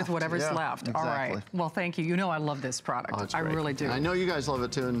whatever's left. With whatever's left. Exactly. All right. Well, thank you. You know I love this product. Oh, it's I great. really do. I know you guys love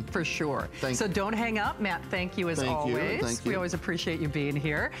it too. And for sure. So don't hang up. Matt, thank you as always. Thank you. We always appreciate you being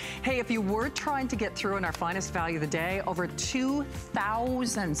here. Hey, if you were trying to get through in our finest value of the day, over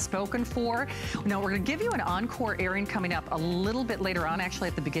 2,000 spoken for. Now, we're going to give you an encore airing coming up a little bit later on, actually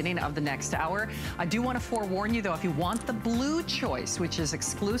at the beginning of the next hour. I do want to forewarn you, though, if you want the blue choice, which is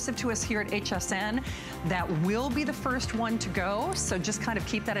exclusive to us here at HSN, that will be the first one to go. So just kind of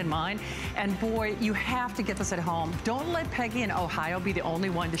keep that in mind. And boy, you have to get this at home. Don't let Peggy in Ohio be the only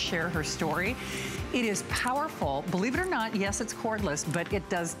one to share her story. It is powerful. Believe it or not, yes, it's cordless, but it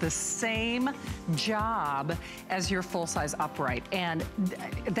does the same job as your full-size upright. And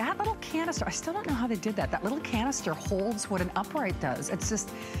that little canister, I still don't know how they did that. That little canister holds what an upright does. It's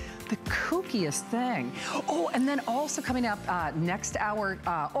just the kookiest thing. Oh, and then also coming up next hour,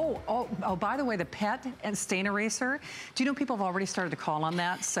 by the way, the pet and stain eraser. Do you know people have already started to call on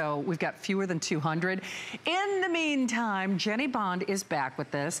that? So we've got fewer than 200. In the meantime, Jenny Bond is back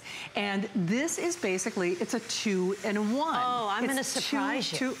with this. And this is basically, it's a 2-in-1. Oh, I'm going to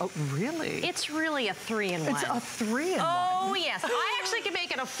surprise you. Oh, really? It's really a 3-in-1. It's a 3-in-1. Oh, yes. I actually could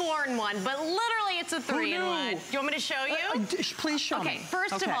make it a 4-in-1, but literally it's a 3-in-1. Do you want me to show you? Please show me. Okay,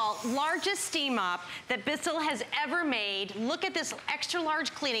 first of all, largest steam mop that Bissell has ever made. Look at this extra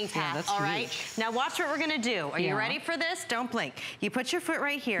large cleaning path, that's all right? huge. Now watch what we're gonna do. Are you ready for this? Don't blink. You put your foot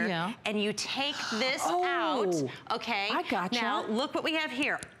right here and you take this out, okay? I gotcha. Now look what we have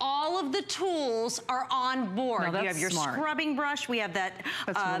here. All of the tools are on board. No, that's you have your scrubbing brush, we have that.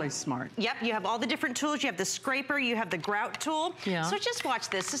 That's really smart. Yep, you have all the different tools. You have the scraper, you have the grout tool. Yeah. So just watch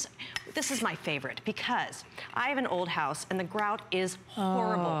this. This is my favorite because I have an old house and the grout is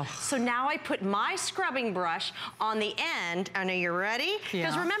horrible. So now I put my scrubbing brush on the end. I know you're ready.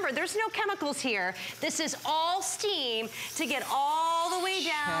 Because remember, there's no chemicals here. This is all steam to get all the way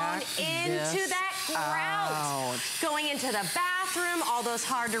down into that grout. Going into the bathroom, all those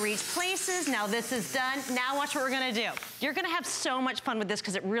hard to reach places. Now this is done. Now watch what we're gonna do. You're gonna have so much fun with this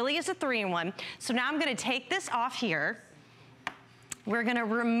because it really is a 3-in-1. So now I'm gonna take this off here. We're gonna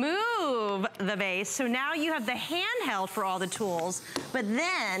remove the base. So now you have the handheld for all the tools, but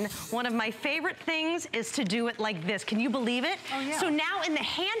then one of my favorite things is to do it like this. Can you believe it? Oh, yeah. So now in the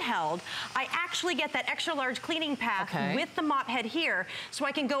handheld, I actually get that extra large cleaning path with the mop head here, so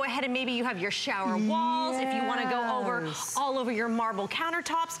I can go ahead and maybe you have your shower walls. If you wanna go over all over your marble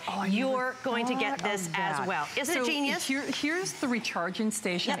countertops, you're going to get this as well. Isn't it genius? Here's the recharging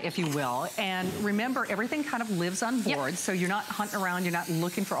station, if you will. And remember, everything kind of lives on board, so you're not hunting around. You're not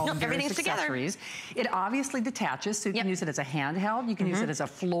looking for all the various accessories. It obviously detaches, so you can use it as a handheld. You can use it as a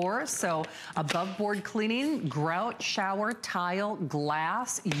floor, so above board cleaning, grout, shower, tile,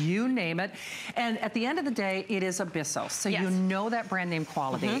 glass, you name it. And at the end of the day, it is a Bissell, so you know that brand name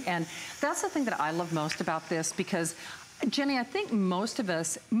quality. And that's the thing that I love most about this, because Jenny, I think most of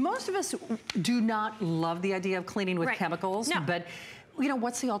us do not love the idea of cleaning with chemicals, but you know,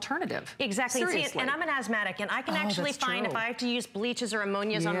 what's the alternative? Exactly. See, and I'm an asthmatic, and I can actually find if I have to use bleaches or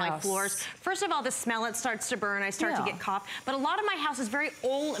ammonias on my floors, first of all, the smell, it starts to burn, I start to get cough. But a lot of my house is very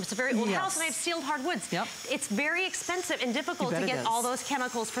old. It's a very old house, and I have sealed hardwoods. It's very expensive and difficult to get all those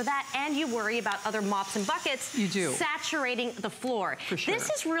chemicals for that, and you worry about other mops and buckets saturating the floor. This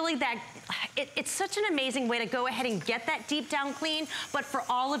is really that, it's such an amazing way to go ahead and get that deep down clean, but for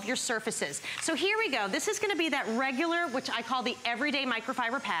all of your surfaces. So here we go. This is gonna be that regular, which I call the everyday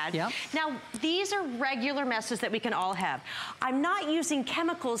microfiber pad. Now, these are regular messes that we can all have. I'm not using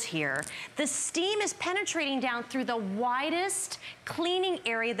chemicals here. The steam is penetrating down through the widest cleaning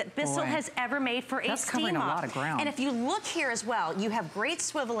area that Bissell has ever made for a steam mop. That's covering a lot of ground. And if you look here as well, you have great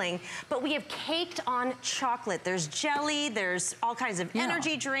swiveling, but we have caked on chocolate. There's jelly, there's all kinds of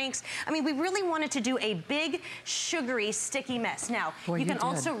energy drinks. I mean, we really wanted to do a big, sugary, sticky mess. Now, you can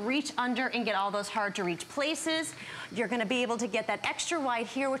also reach under and get all those hard to reach places. You're gonna be able to get that extra wide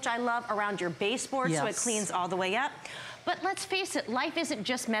here, which I love, around your baseboard so it cleans all the way up. But let's face it, life isn't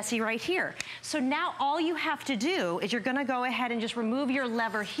just messy right here. So now all you have to do is you're gonna go ahead and just remove your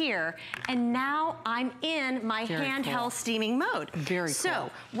lever here, and now I'm in my handheld steaming mode.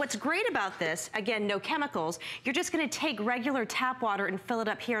 So what's great about this, again, no chemicals, you're just gonna take regular tap water and fill it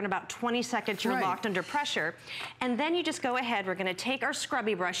up here in about 20 seconds, you're locked under pressure. And then you just go ahead, we're gonna take our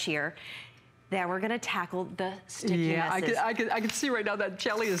scrubby brush here, Then we're gonna tackle the sticky messes. I could see right now that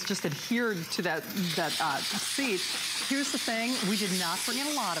jelly is just adhered to that seat. Here's the thing, we did not bring in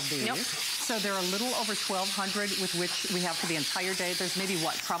a lot of these. Nope. So they're a little over 1,200 with which we have for the entire day. There's maybe,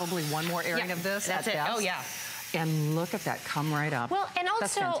 what, probably one more airing of this That's at it. best. Oh, yeah. And look at that, come right up. Well, and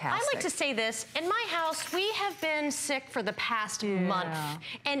also, I like to say this, in my house, we have been sick for the past month.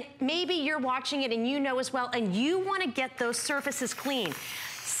 And maybe you're watching it and you know as well, and you wanna get those surfaces clean.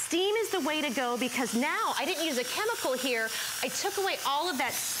 Steam is the way to go because now I didn't use a chemical here. I took away all of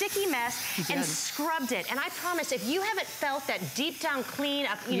that sticky mess and scrubbed it. And I promise, if you haven't felt that deep down clean,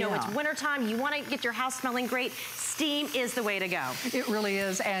 you know, it's wintertime, you want to get your house smelling great, steam is the way to go. It really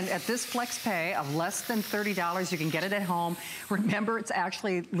is. And at this flex pay of less than $30, you can get it at home. Remember, it's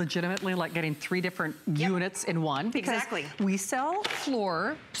actually legitimately like getting 3 different units in one. Because we sell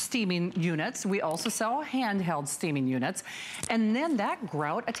floor steaming units. We also sell handheld steaming units. And then that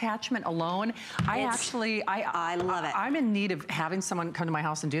grout attachment alone, I love it. I'm in need of having someone come to my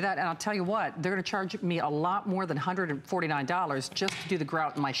house and do that. And I'll tell you what, they're going to charge me a lot more than $149 just to do the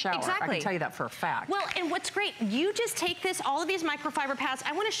grout in my shower. I can tell you that for a fact. Well, and what's great, you just take this, all of these microfiber pads.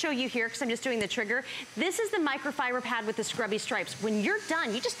 I want to show you here because I'm just doing the trigger. This is the microfiber pad with the scrubby stripes. When you're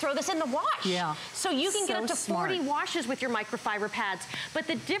done, you just throw this in the wash. Yeah. So you can get up to 40 washes with your microfiber pads. But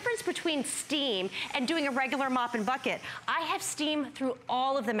the difference between steam and doing a regular mop and bucket, I have steam through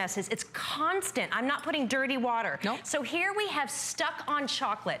all of the messes. It's constant. I'm not putting dirty water. Nope. So here we have stuck on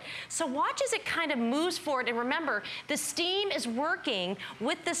chocolate. So watch as it kind of moves forward. And remember, the steam is working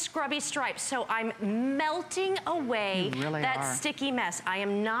with the scrubby stripes. So I'm melting away that sticky mess. I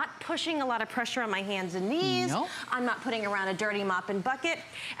am not pushing a lot of pressure on my hands and knees. Nope. I'm not putting around a dirty mop and bucket.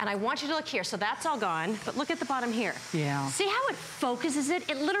 And I want you to look here. So that's all gone. But look at the bottom here. Yeah. See how it focuses it?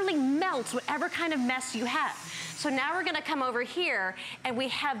 It literally melts whatever kind of mess you have. So now we're gonna come over here and we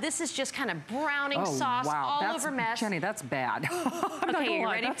have, this is just kind of browning sauce all over mess. Jenny, that's bad. Okay, you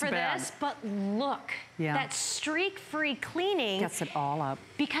ready for this? But look, that streak-free cleaning gets it all up.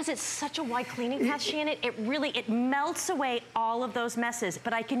 Because it's such a wide cleaning path, Shannon, it melts away all of those messes.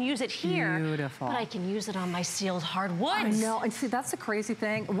 But I can use it here. Beautiful. But I can use it on my sealed hardwoods. I know, and see, that's the crazy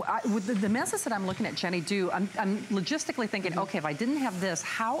thing. With the messes that I'm looking at Jenny do, I'm logistically thinking, okay, if I didn't have this,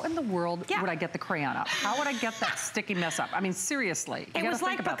 how in the world would I get the crayon up? How would I get that sticky mess up? I mean, seriously. It was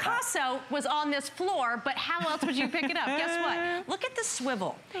like Picasso was on this floor, but how else would you pick it up? Guess what? Look at the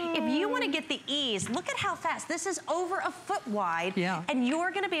swivel. If you want to get the ease, look at how fast. This is over a foot wide, and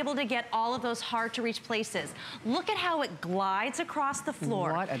you're going to be able to get all of those hard to reach places. Look at how it glides across the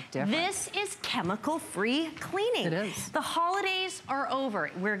floor. What a difference. This is chemical-free cleaning. It is. The holidays are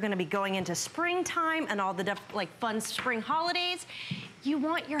over. We're going to be going into springtime and all the fun spring holidays. You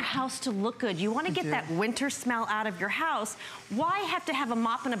want your house to look good. You want to get that winter smell out of your house. Why have to have a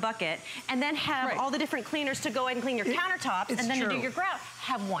mop and a bucket and then have all the different cleaners to go ahead and clean your countertops and then to do your grout?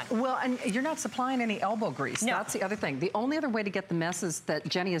 Have one. Well, and you're not supplying any elbow grease. No. That's the other thing. The only other way to get the messes that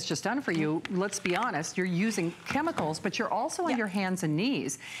Jenny has just done for you, let's be honest, you're using chemicals, but you're also on your hands and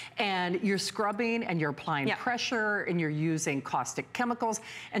knees. And you're scrubbing and you're applying pressure and you're using caustic chemicals.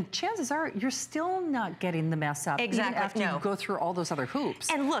 And chances are you're still not getting the mess up. Even after you go through all those other hoops.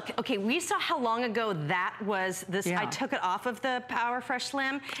 And look, okay, we saw how long ago that was. I took it off of the Power Fresh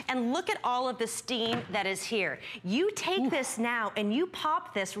Slim, and look at all of the steam that is here. You take this now and you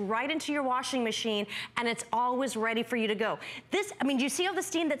pop this right into your washing machine, and it's always ready for you to go. This, I mean, do you see all the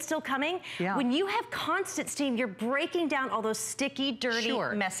steam that's still coming? Yeah. When you have constant steam, you're breaking down all those sticky, dirty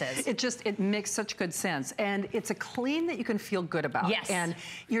messes. It makes such good sense. And it's a clean that you can feel good about. Yes. And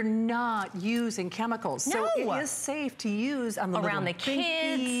you're not using chemicals. No. So it is safe to use on the around the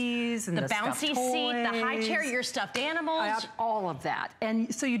kids, and the bouncy seat, the high chair, your stuffed animals. All of that.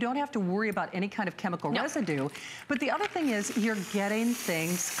 And so you don't have to worry about any kind of chemical residue. But the other thing is you're getting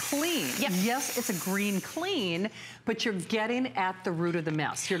things clean. Yes, it's a green clean, but you're getting at the root of the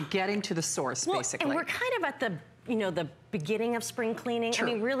mess. You're getting to the source, basically. And we're kind of at the, the beginning of spring cleaning. I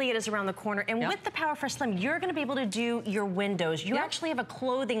mean, really it is around the corner. And with the Power Fresh Slim, you're gonna be able to do your windows. You actually have a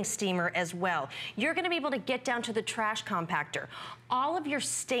clothing steamer as well. You're gonna be able to get down to the trash compactor. All of your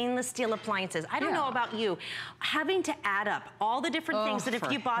stainless steel appliances. I don't know about you, having to add up all the different things that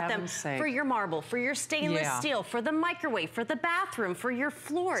if you bought them for your marble, for your stainless steel, for the microwave, for the bathroom, for your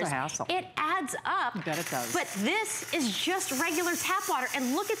floors. It's a hassle. It adds up. I bet it does. But this is just regular tap water.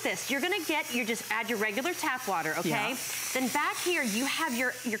 And look at this. You're gonna you just add your regular tap water, okay? Then back here, you have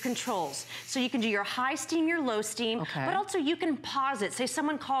your controls. So you can do your high steam, your low steam, but also you can pause it. Say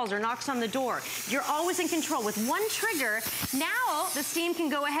someone calls or knocks on the door. You're always in control. With one trigger, now the steam can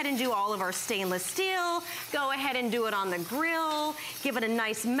go ahead and do all of our stainless steel, go ahead and do it on the grill, give it a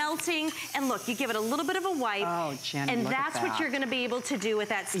nice melting, and look, you give it a little bit of a wipe, and that's what you're gonna be able to do with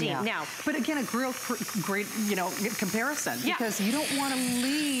that steam. Now, but again, a real great, you know, comparison, because you don't wanna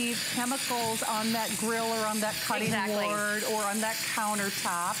leave chemicals on that grill or on that cutting board or on that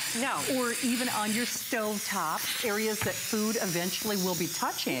countertop. Or even on your stove top, areas that food eventually will be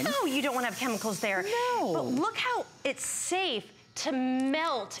touching. No, you don't wanna have chemicals there. No. But look how it's safe to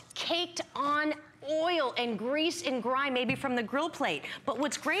melt caked on oil and grease and grime, maybe from the grill plate. But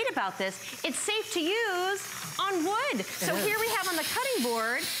what's great about this, it's safe to use on wood. So here we have on the cutting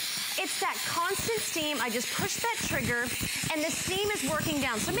board, it's that constant steam. I just push that trigger and the steam is working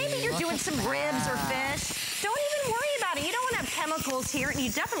down. So maybe you're doing some ribs or fish. Don't even worry about it. You don't want to have chemicals here, and you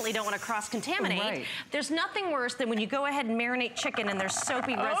definitely don't want to cross-contaminate. There's nothing worse than when you go ahead and marinate chicken and there's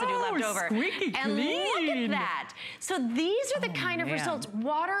soapy residue left over. Squeaky and clean. Look at that. So these are the kind of results.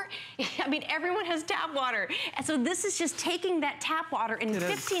 Water, I mean, everyone has tap water. And so this is just taking that tap water in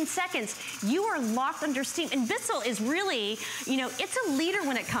 15 seconds. You are locked under steam. And Bissell is really, you know, it's a leader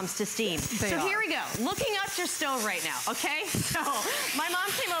when it comes to steam. So here we go. Looking at your stove right now, okay? So my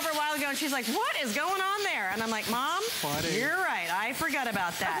mom came over a while ago and she's like, what is going on there? And I'm like, Mom, you're right. I forgot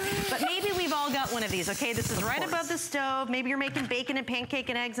about that. But maybe we've all got one of these, okay? This is right above the stove. Maybe you're making bacon and pancake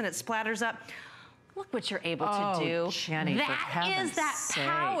and eggs and it splatters up. Look what you're able to do. Jenny, that is that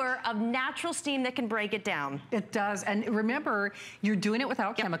power of natural steam that can break it down. It does. And remember, you're doing it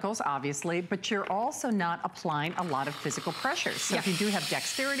without chemicals, obviously, but you're also not applying a lot of physical pressure. So if you do have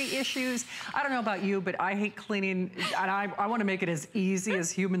dexterity issues, I don't know about you, but I hate cleaning, and I want to make it as easy as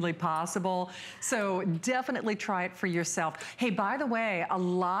humanly possible. So definitely try it for yourself. Hey, by the way, a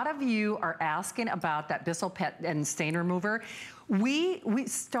lot of you are asking about that Bissell Pet and Stain Remover. We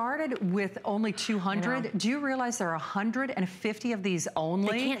started with only 200. Do you realize there are 150 of these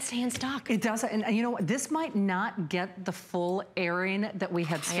only? They can't stay in stock. It doesn't, and you know what? This might not get the full airing that we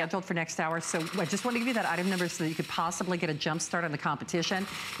had scheduled for next hour. So I just want to give you that item number so that you could possibly get a jump start on the competition.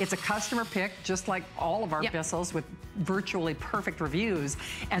 It's a customer pick, just like all of our Bissells, with virtually perfect reviews.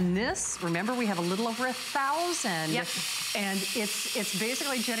 And this, remember, we have a little over 1,000. And it's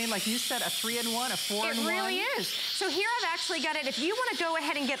basically, Jenny, like you said, a 3-in-1, a 4-in-1. It really is. So here I've actually got it. If you want to go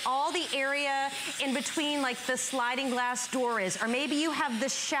ahead and get all the area in between, like the sliding glass door is, or maybe you have the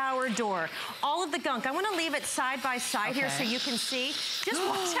shower door, all of the gunk, I want to leave it side by side here so you can see. Just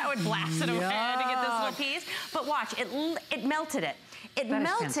watch how it blasted away to get this little piece. But watch, it melted it. It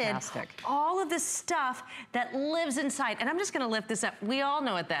melted all of the stuff that lives inside. And I'm just gonna lift this up. We all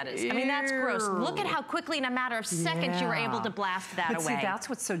know what that is. I mean, that's gross. Look at how quickly, in a matter of seconds, you were able to blast that away. See, that's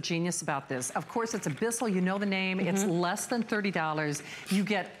what's so genius about this. Of course, it's a Bissell, you know the name. It's less than $30. You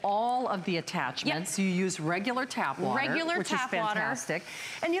get all of the attachments. You use regular tap water, which is fantastic.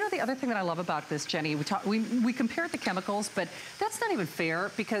 And you know the other thing that I love about this, Jenny, we compared the chemicals, but that's not even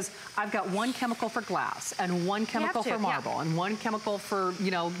fair, because I've got one chemical for glass and one chemical for marble and one chemical for, you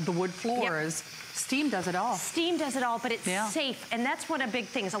know, the wood floors. Steam does it all. Steam does it all, but it's safe. And that's one of the big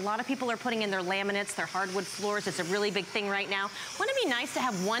things. A lot of people are putting in their laminates, their hardwood floors. It's a really big thing right now. Wouldn't it be nice to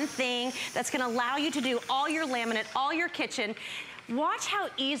have one thing that's gonna allow you to do all your laminate, all your kitchen? Watch how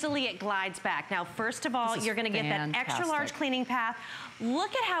easily it glides back. Now, first of all, you're gonna get that extra large cleaning path.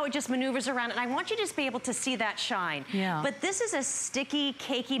 Look at how it just maneuvers around, and I want you to just be able to see that shine. But this is a sticky,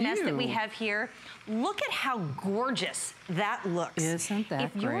 cakey mess that we have here. Look at how gorgeous that looks. Isn't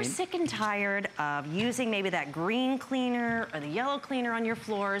that great? If you're sick and tired of using maybe that green cleaner or the yellow cleaner on your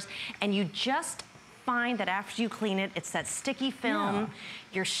floors, and you just find that after you clean it, it's that sticky film,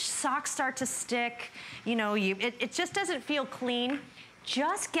 your socks start to stick, you know, it just doesn't feel clean.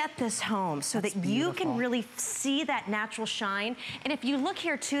 Just get this home so that you can really see that natural shine. And if you look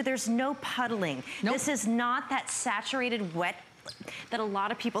here too, there's no puddling. This is not that saturated wet that a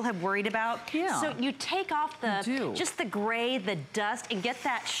lot of people have worried about. So you take off just the gray, the dust, and get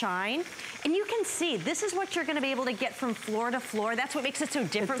that shine. And you can see, this is what you're gonna be able to get from floor to floor. That's what makes it so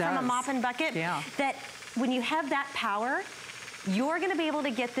different from a mop and bucket. That when you have that power, you're gonna be able to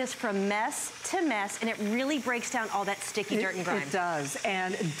get this from mess to mess, and it really breaks down all that sticky dirt and grime. It does,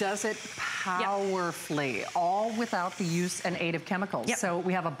 and does it powerfully, all without the use and aid of chemicals. So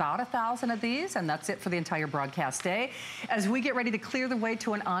we have about 1,000 of these, and that's it for the entire broadcast day. As we get ready to clear the way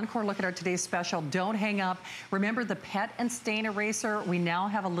to an encore look at our today's special, don't hang up. Remember the pet and stain eraser. We now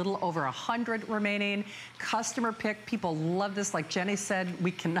have a little over 100 remaining. Customer pick. People love this. Like Jenny said,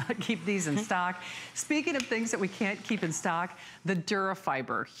 we cannot keep these in stock. Speaking of things that we can't keep in stock, the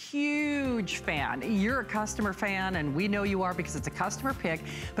Durafiber. Huge fan. You're a customer fan, and we know you are because it's a customer pick.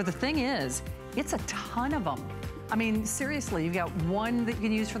 But the thing is, it's a ton of them. I mean, seriously, you've got one that you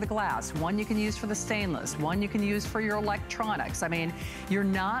can use for the glass, one you can use for the stainless, one you can use for your electronics. I mean, you're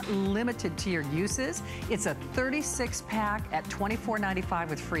not limited to your uses. It's a 36-pack at $24.95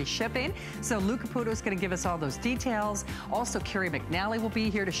 with free shipping. So Lou Caputo is going to give us all those details. Also, Carrie McNally will be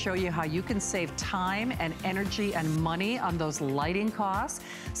here to show you how you can save time and energy and money on those lighting costs.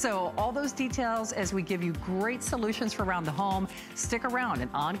 So all those details as we give you great solutions for around the home. Stick around. An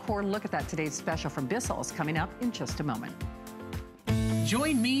encore look at that today's special from Bissell is coming up in just a moment.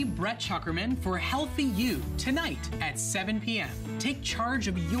 Join me, Brett Chuckerman, for Healthy You tonight at 7 p.m. Take charge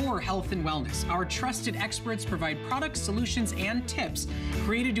of your health and wellness. Our trusted experts provide products, solutions, and tips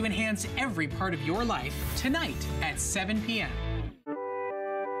created to enhance every part of your life tonight at 7 p.m.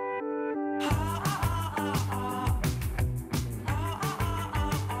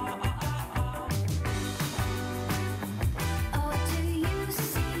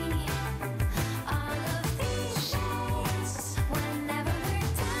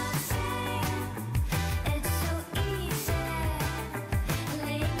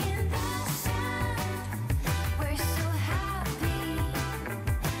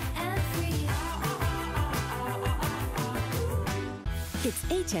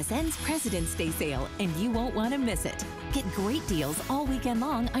 It's HSN's President's Day sale, and you won't want to miss it. Get great deals all weekend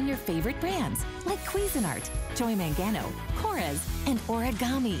long on your favorite brands like Cuisinart, Joy Mangano, Korres, and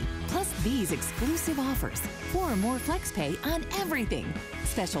Origami. Plus these exclusive offers. 4 more FlexPay on everything.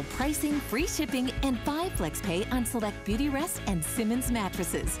 Special pricing, free shipping, and 5 FlexPay on select Beauty Rest and Simmons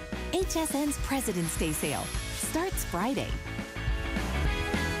mattresses. HSN's President's Day sale starts Friday.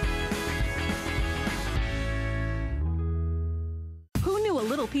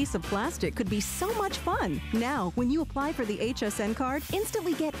 A little piece of plastic could be so much fun. Now, when you apply for the HSN card,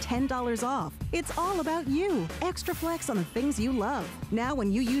 instantly get $10 off. It's all about you. Extra flex on the things you love. Now,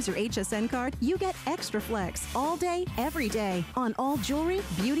 when you use your HSN card, you get extra flex all day, every day on all jewelry,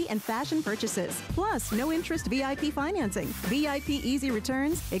 beauty, and fashion purchases. Plus, no interest VIP financing, VIP easy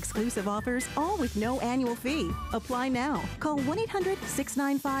returns, exclusive offers, all with no annual fee. Apply now. Call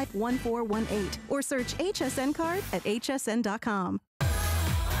 1-800-695-1418 or search HSN card at hsn.com.